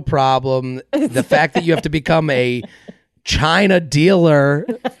horrible problem. The fact that you have to become a China dealer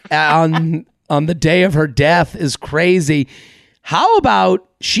on the day of her death is crazy. How about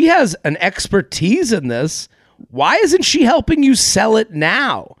she has an expertise in this? Why isn't she helping you sell it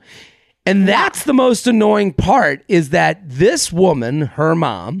now? And that's the most annoying part, is that this woman, her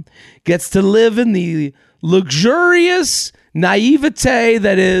mom, gets to live in the luxurious naivete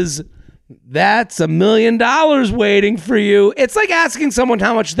that is, that's $1 million waiting for you. It's like asking someone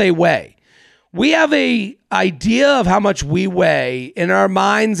how much they weigh. We have a idea of how much we weigh in our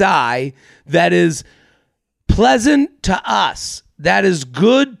mind's eye that is pleasant to us, that is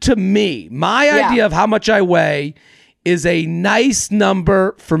good to me. My idea of how much I weigh is a nice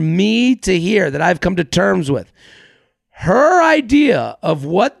number for me to hear that I've come to terms with. Her idea of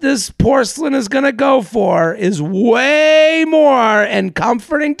what this porcelain is going to go for is way more and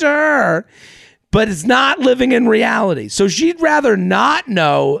comforting to her, but it's not living in reality. So she'd rather not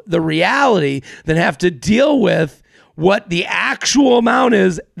know the reality than have to deal with what the actual amount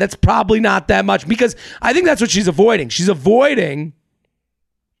is. That's probably not that much, because I think that's what she's avoiding. She's avoiding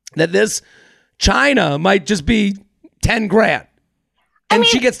that this china might just be 10 grand. And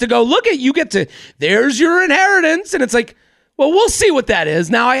she gets to go, look at, you get to, there's your inheritance. And it's like, well, we'll see what that is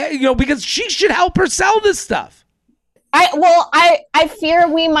now. Because she should help her sell this stuff. I fear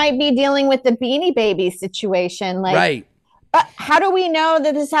we might be dealing with the Beanie Baby situation. Like, right. How do we know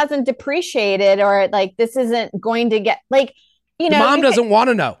that this hasn't depreciated or like this isn't going to get like, the mom doesn't want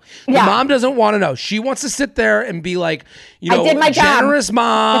to know. The mom doesn't want to know. She wants to sit there and be like, I did my generous job.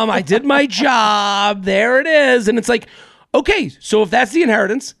 Mom. I did my job. There it is. And it's like, okay, so if that's the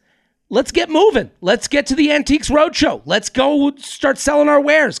inheritance, let's get moving. Let's get to the Antiques Roadshow. Let's go start selling our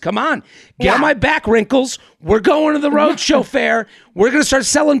wares. Come on. Get on my back wrinkles. We're going to the Roadshow fair. We're going to start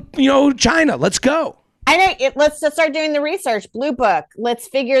selling, China. Let's go. I know. Let's just start doing the research. Blue Book. Let's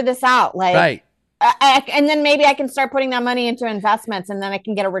figure this out. Like, right. And then maybe I can start putting that money into investments and then I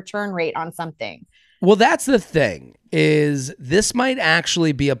can get a return rate on something. Well, that's the thing, is this might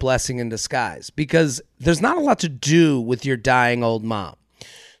actually be a blessing in disguise, because there's not a lot to do with your dying old mom.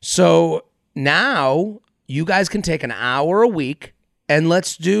 So now you guys can take an hour a week and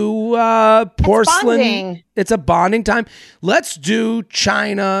let's do porcelain. It's a bonding time. Let's do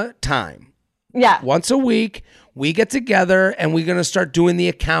China time. Yeah. Once a week, we get together and we're going to start doing the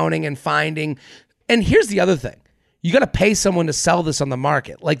accounting and finding. And here's the other thing. You got to pay someone to sell this on the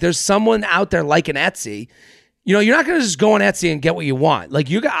market. Like, there's someone out there like an Etsy. You're not going to just go on Etsy and get what you want. Like,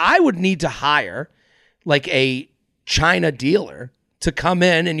 I would need to hire like a China dealer to come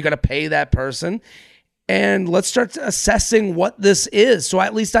in, and you got to pay that person. And let's start assessing what this is, so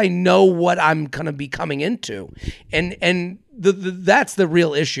at least I know what I'm going to be coming into. And that's the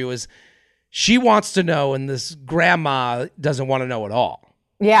real issue, is she wants to know, and this grandma doesn't want to know at all.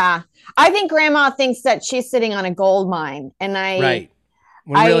 Yeah. I think grandma thinks that she's sitting on a gold mine, and right.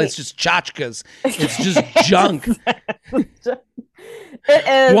 When really it's just tchotchkes. It's just junk. It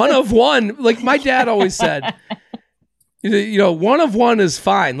is. One of one. Like my dad always said, one of one is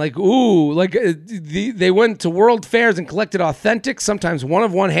fine. Like, ooh, like they went to world fairs and collected authentic, sometimes one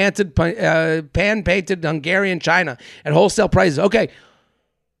of one pan-painted Hungarian china at wholesale prices. Okay.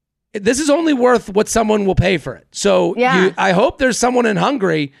 This is only worth what someone will pay for it. So I hope there's someone in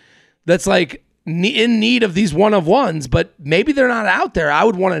Hungary that's like in need of these one of ones, but maybe they're not out there. I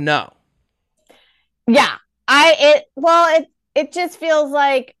would want to know. Yeah. It just feels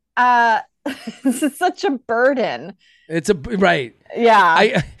like This is such a burden. It's a right. Yeah.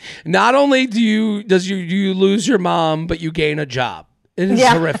 I not only do you lose your mom, but you gain a job. It is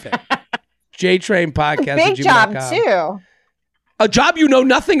horrific. JTrain podcast. Big job too. A job you know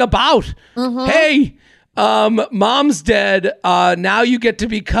nothing about. Mm-hmm. Hey, mom's dead. Now you get to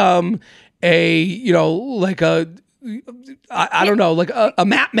become a, like a, I don't know, like a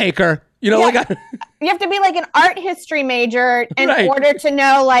map maker. You have to be like an art history major in order to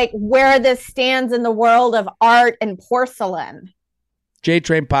know like where this stands in the world of art and porcelain.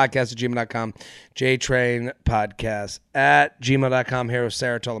 JTrain podcast at gmail.com. JTrain podcast at gmail.com. Here with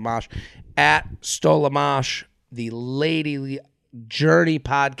Sarah Tolamash at Stolamash, the Lady Journey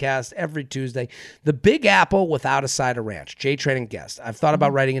podcast every Tuesday. The Big Apple without a side of ranch. JTrain and guest. I've thought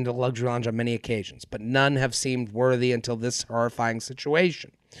about writing into the Luxury Lounge on many occasions, but none have seemed worthy until this horrifying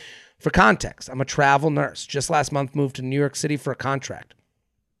situation. For context, I'm a travel nurse. Just last month moved to New York City for a contract.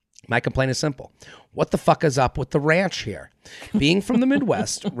 My complaint is simple. What the fuck is up with the ranch here? Being from the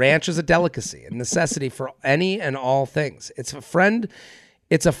Midwest, ranch is a delicacy, a necessity for any and all things. It's a friend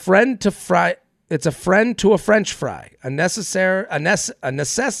to a French fry, a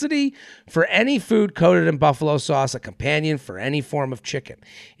necessity for any food coated in buffalo sauce, a companion for any form of chicken.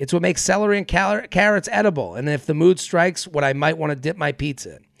 It's what makes celery and carrots edible, and if the mood strikes, what I might want to dip my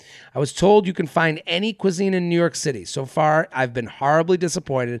pizza in. I was told you can find any cuisine in New York City. So far, I've been horribly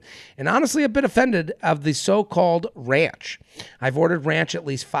disappointed and honestly a bit offended of the so-called ranch. I've ordered ranch at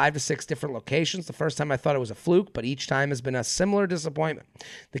least 5 to 6 different locations. The first time I thought it was a fluke, but each time has been a similar disappointment.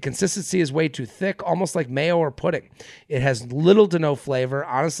 The consistency is way too thick, almost like mayo or pudding. It has little to no flavor.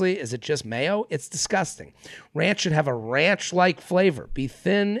 Honestly, is it just mayo? It's disgusting. Ranch should have a ranch-like flavor, be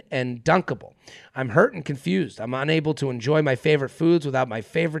thin and dunkable. I'm hurt and confused. I'm unable to enjoy my favorite foods without my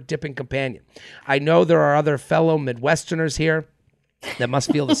favorite dipping companion. I know there are other fellow Midwesterners here that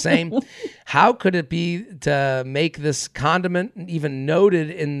must feel the same. How could it be to make this condiment even noted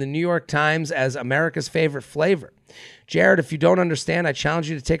in the New York Times as America's favorite flavor? Jared, if you don't understand, I challenge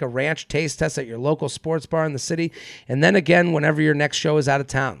you to take a ranch taste test at your local sports bar in the city, and then again whenever your next show is out of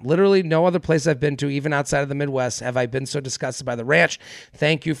town. Literally no other place I've been to, even outside of the Midwest, have I been so disgusted by the ranch.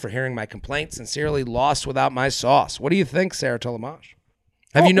 Thank you for hearing my complaint. Sincerely, Lost Without My Sauce. What do you think, Sarah Tolamash?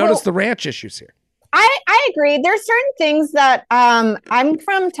 Have you noticed the ranch issues here? I agree. There's certain things that I'm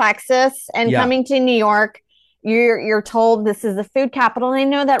from Texas and coming to New York, you're told this is the food capital. And I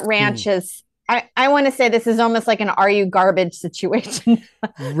know that ranch is, I want to say this is almost like an are you garbage situation,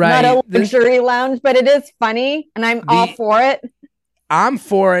 right? Not a luxury lounge, but it is funny and I'm all for it. I'm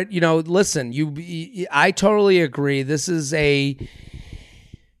for it. Listen, I totally agree. This is a,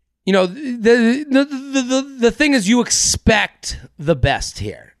 the thing is you expect the best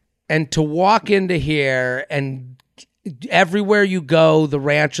here. And to walk into here and everywhere you go, the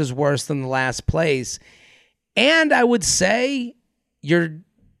ranch is worse than the last place. And I would say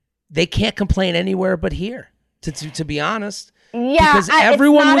they can't complain anywhere but here, to be honest. Yeah, because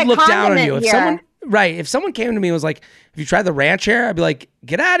everyone would look down on you. If someone came to me and was like, "Have you tried the ranch here?" I'd be like,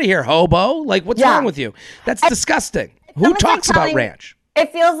 "Get out of here, hobo! Like, what's wrong with you? That's disgusting. Who talks about ranch?"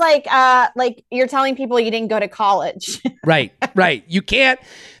 It feels like you're telling people you didn't go to college. Right. You can't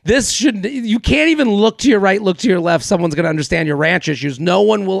even look to your right, look to your left. Someone's going to understand your ranch issues. No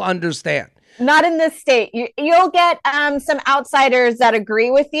one will understand. Not in this state. You'll get some outsiders that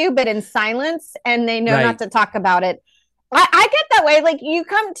agree with you, but in silence, and they know not to talk about it. I get that way. Like, you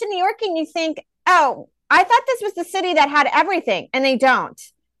come to New York and you think, oh, I thought this was the city that had everything, and they don't.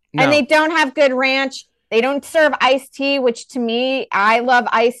 No. And they don't have good ranch. They don't serve iced tea, which to me, I love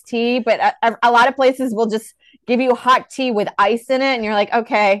iced tea, but a lot of places will just give you hot tea with ice in it, and you're like,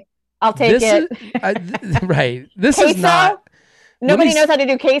 okay, I'll take it. This queso? Is not. Nobody knows how to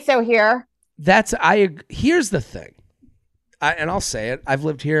do queso here. Here's the thing, and I'll say it. I've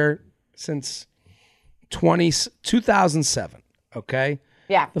lived here since 2007. Okay.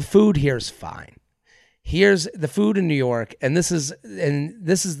 Yeah. The food here is fine. Here's the food in New York, and this is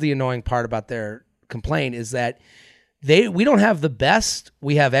the annoying part about their complaint is that we don't have the best.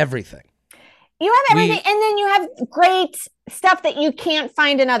 We have everything. You have everything, and then you have great stuff that you can't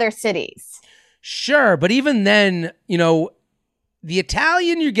find in other cities. Sure, but even then, the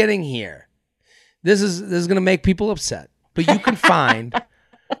Italian you're getting here, this is going to make people upset. But you can find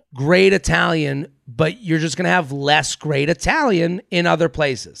great Italian, but you're just going to have less great Italian in other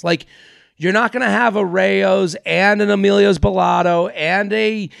places. Like, you're not going to have a Rayo's and an Emilio's Bellato and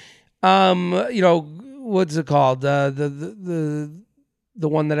a what's it called? The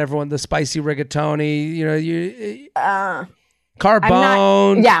one that everyone, the spicy rigatoni,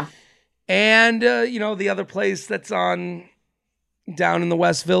 Carbone. Yeah. And, the other place that's on, down in the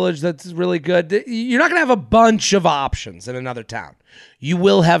West Village that's really good. You're not going to have a bunch of options in another town. You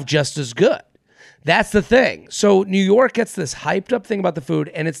will have just as good. That's the thing. So New York gets this hyped up thing about the food,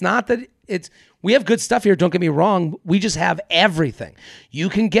 and it's not that we have good stuff here, don't get me wrong. We just have everything. You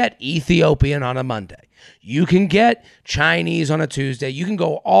can get Ethiopian on a Monday. You can get Chinese on a Tuesday. You can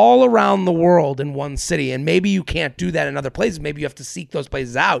go all around the world in one city, and maybe you can't do that in other places. Maybe you have to seek those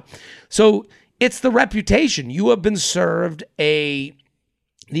places out. So it's the reputation. You have been served the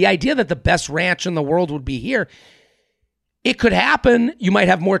idea that the best ranch in the world would be here. It could happen. You might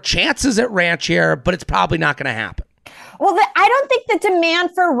have more chances at ranch here, but it's probably not going to happen. Well, I don't think the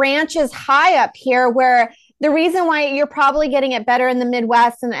demand for ranch is high up here, where the reason why you're probably getting it better in the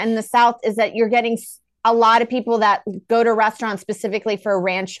Midwest and the South is that you're getting a lot of people that go to restaurants specifically for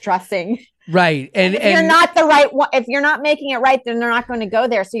ranch dressing. Right. And if you're not the right one, if you're not making it right, then they're not going to go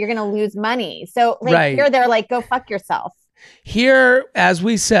there. So you're going to lose money. So here, they're like, go fuck yourself. Here, as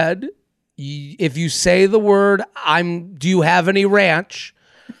we said, if you say the word, do you have any ranch?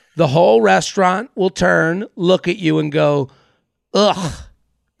 The whole restaurant will turn, look at you and go, ugh,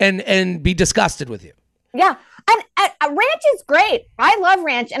 and be disgusted with you. Yeah. And ranch is great. I love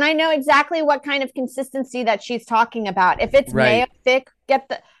ranch. And I know exactly what kind of consistency that she's talking about. If it's mayo thick, get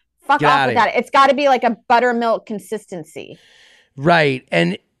the fuck off with that. It's got to be like a buttermilk consistency. Right.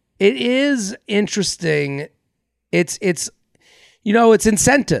 And it is interesting. It's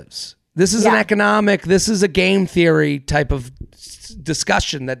incentives. This is this is a game theory type of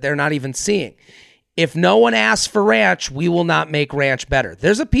discussion that they're not even seeing. If no one asks for ranch, we will not make ranch better.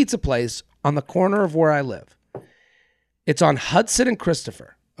 There's a pizza place on the corner of where I live. It's on Hudson and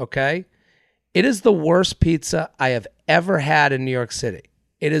Christopher, okay? It is the worst pizza I have ever had in New York City.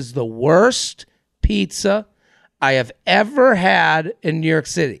 It is the worst pizza I have ever had in New York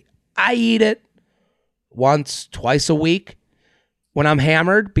City. I eat it once, twice a week when I'm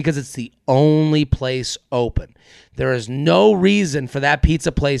hammered because it's the only place open. There is no reason for that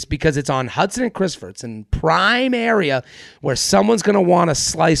pizza place because it's on Hudson and Christopher. It's in prime area where someone's going to want a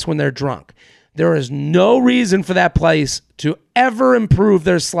slice when they're drunk. There is no reason for that place to ever improve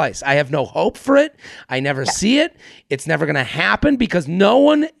their slice. I have no hope for it. I never see it. It's never going to happen because no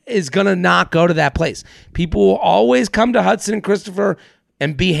one is going to not go to that place. People will always come to Hudson and Christopher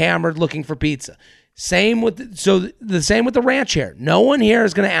and be hammered looking for pizza. The same with the ranch here. No one here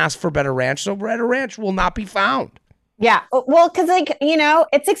is going to ask for better ranch, so better ranch will not be found. Yeah, well, because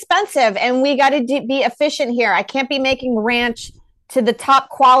it's expensive, and we got to be efficient here. I can't be making ranch to the top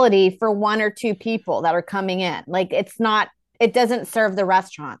quality for one or two people that are coming in. Like it doesn't serve the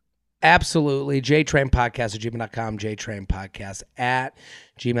restaurant. Absolutely. JTrainPodcast@gmail.com,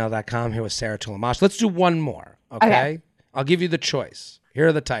 JTrainPodcast@gmail.com. Here with Sarah Tulamash. Let's do one more. Okay. I'll give you the choice. Here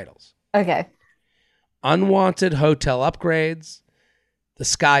are the titles. Okay. Unwanted hotel upgrades, The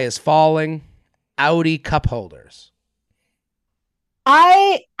Sky is Falling, Audi cup holders.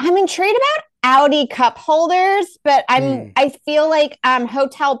 I'm intrigued about Audi cup holders, but I feel like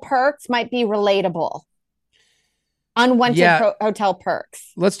hotel perks might be relatable. Unwanted hotel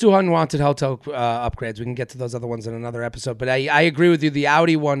perks. Let's do unwanted hotel upgrades. We can get to those other ones in another episode, but I agree with you. The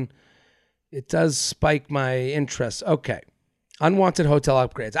Audi one, it does spike my interest. Okay. Unwanted hotel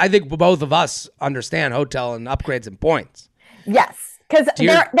upgrades. I think both of us understand hotel and upgrades and points. Yes, because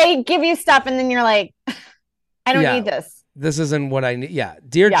they give you stuff and then you're like, I don't need this. This isn't what I need. Yeah.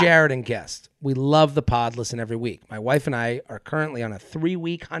 Dear Jared and guest, we love the pod. Listen every week. My wife and I are currently on a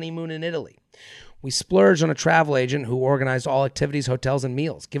 3-week honeymoon in Italy. We splurged on a travel agent who organized all activities, hotels, and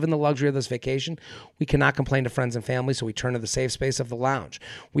meals. Given the luxury of this vacation, we cannot complain to friends and family, so we turn to the safe space of the lounge.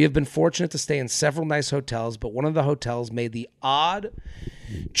 We have been fortunate to stay in several nice hotels, but one of the hotels made the odd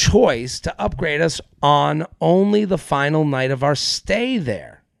choice to upgrade us on only the final night of our stay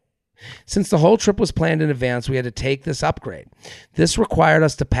there. Since the whole trip was planned in advance, we had to take this upgrade. This required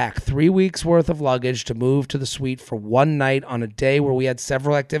us to pack 3 weeks' worth of luggage to move to the suite for one night on a day where we had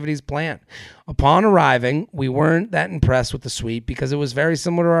several activities planned. Upon arriving, we weren't that impressed with the suite because it was very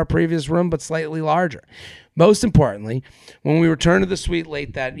similar to our previous room but slightly larger. Most importantly, when we returned to the suite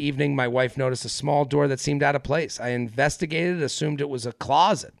late that evening, my wife noticed a small door that seemed out of place. I investigated, assumed it was a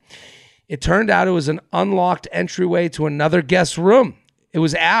closet. It turned out it was an unlocked entryway to another guest's room. It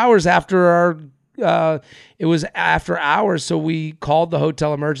was hours after hours, so we called the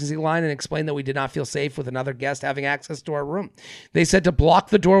hotel emergency line and explained that we did not feel safe with another guest having access to our room. They said to block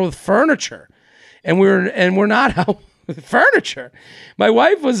the door with furniture, and we're not out with furniture. My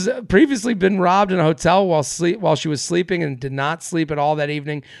wife was previously been robbed in a hotel while she was sleeping and did not sleep at all that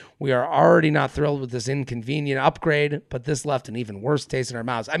evening. We are already not thrilled with this inconvenient upgrade, but this left an even worse taste in our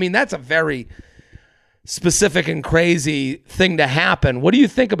mouths. I mean, that's a very specific and crazy thing to happen. What do you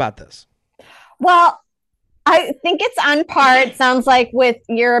think about this? Well, I think it's on par, it sounds like, with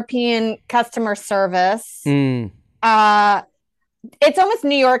European customer service. It's almost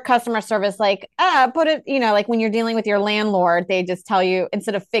New York customer service, like, put it, like when you're dealing with your landlord, they just tell you,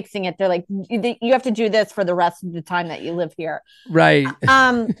 instead of fixing it, they're like, you have to do this for the rest of the time that you live here. Right.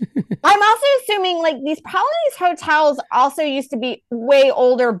 I'm also assuming like these hotels also used to be way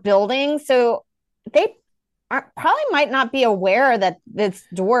older buildings. So they probably might not be aware that this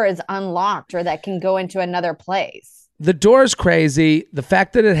door is unlocked or that can go into another place. The door's crazy. The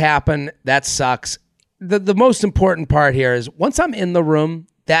fact that it happened, that sucks. The most important part here is once I'm in the room,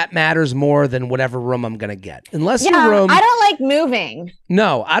 that matters more than whatever room I'm going to get. Unless your room... I don't like moving.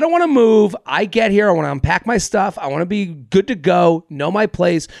 No, I don't want to move. I get here. I want to unpack my stuff. I want to be good to go, know my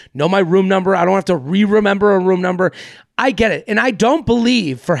place, know my room number. I don't have to remember a room number. I get it. And I don't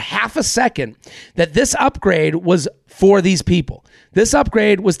believe for half a second that this upgrade was for these people. This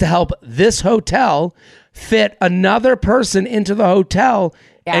upgrade was to help this hotel fit another person into the hotel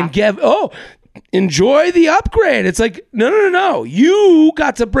and enjoy the upgrade. It's like, no. You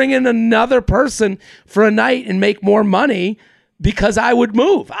got to bring in another person for a night and make more money because I would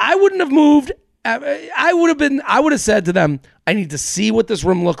move. I wouldn't have moved. I would have said to them, I need to see what this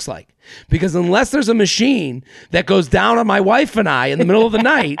room looks like. Because unless there's a machine that goes down on my wife and I in the middle of the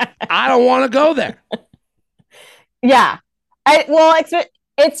night, I don't want to go there. Yeah.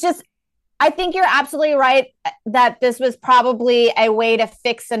 It's just, I think you're absolutely right that this was probably a way to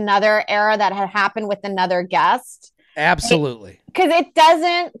fix another error that had happened with another guest. Absolutely. Because it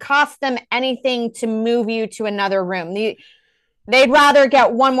doesn't cost them anything to move you to another room. They'd rather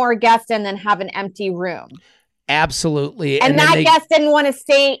get one more guest in than have an empty room. Absolutely. And that guest didn't want to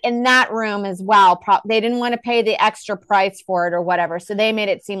stay in that room as well. They didn't want to pay the extra price for it or whatever. So they made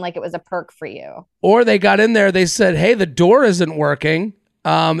it seem like it was a perk for you. Or they got in there. They said, hey, the door isn't working.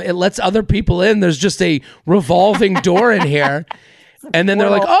 It lets other people in. There's just a revolving door in here. And then they're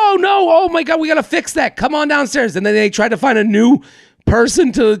like, oh, no. Oh, my God. We got to fix that. Come on downstairs. And then they try to find a new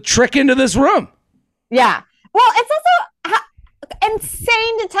person to trick into this room. Yeah. Well, it's also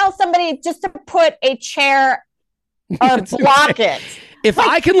insane to tell somebody just to put a chair or block it. If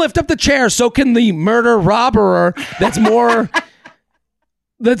I can lift up the chair, so can the murder robber that's more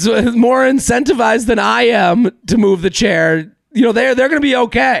incentivized than I am to move the chair. They're going to be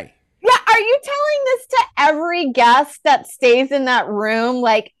okay. Yeah. Are you telling this to every guest that stays in that room?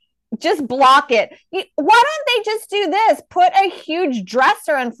 Like, just block it. Why don't they just do this? Put a huge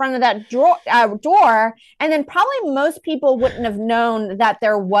dresser in front of that door, and then probably most people wouldn't have known that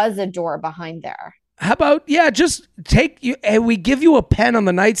there was a door behind there. How about, just we give you a pen on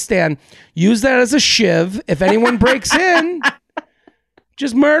the nightstand. Use that as a shiv. If anyone breaks in...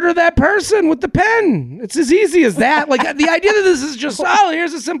 Just murder that person with the pen. It's as easy as that. Like, the idea that this is just,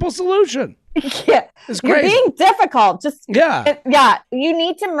 here's a simple solution. Yeah. It's crazy. You're being difficult. Yeah. You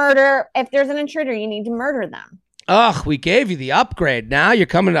need to murder. If there's an intruder, you need to murder them. Ugh, we gave you the upgrade. Now you're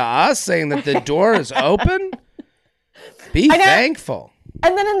coming to us saying that the door is open? Be thankful.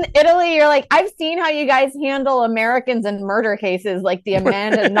 And then in Italy, you're like, I've seen how you guys handle Americans in murder cases, like the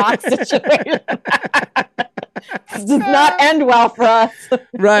Amanda Knox situation. This does not end well for us.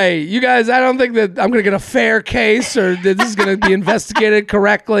 Right. You guys, I don't think that I'm going to get a fair case or that this is going to be investigated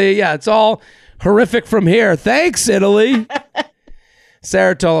correctly. Yeah, it's all horrific from here. Thanks, Italy.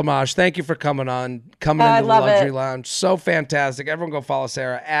 Sarah Tolomash, thank you for coming into the Luxury Lounge. So fantastic. Everyone go follow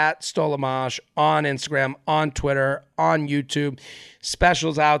Sarah at Stolamash on Instagram, on Twitter, on YouTube.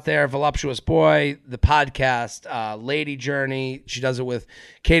 Specials out there, Voluptuous Boy, the podcast, Lady Journey. She does it with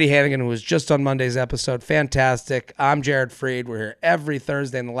Katie Hannigan, who was just on Monday's episode. Fantastic. I'm Jared Freed. We're here every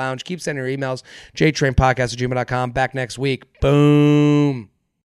Thursday in the lounge. Keep sending your emails, jtrainpodcast@gmail.com. Back next week. Boom.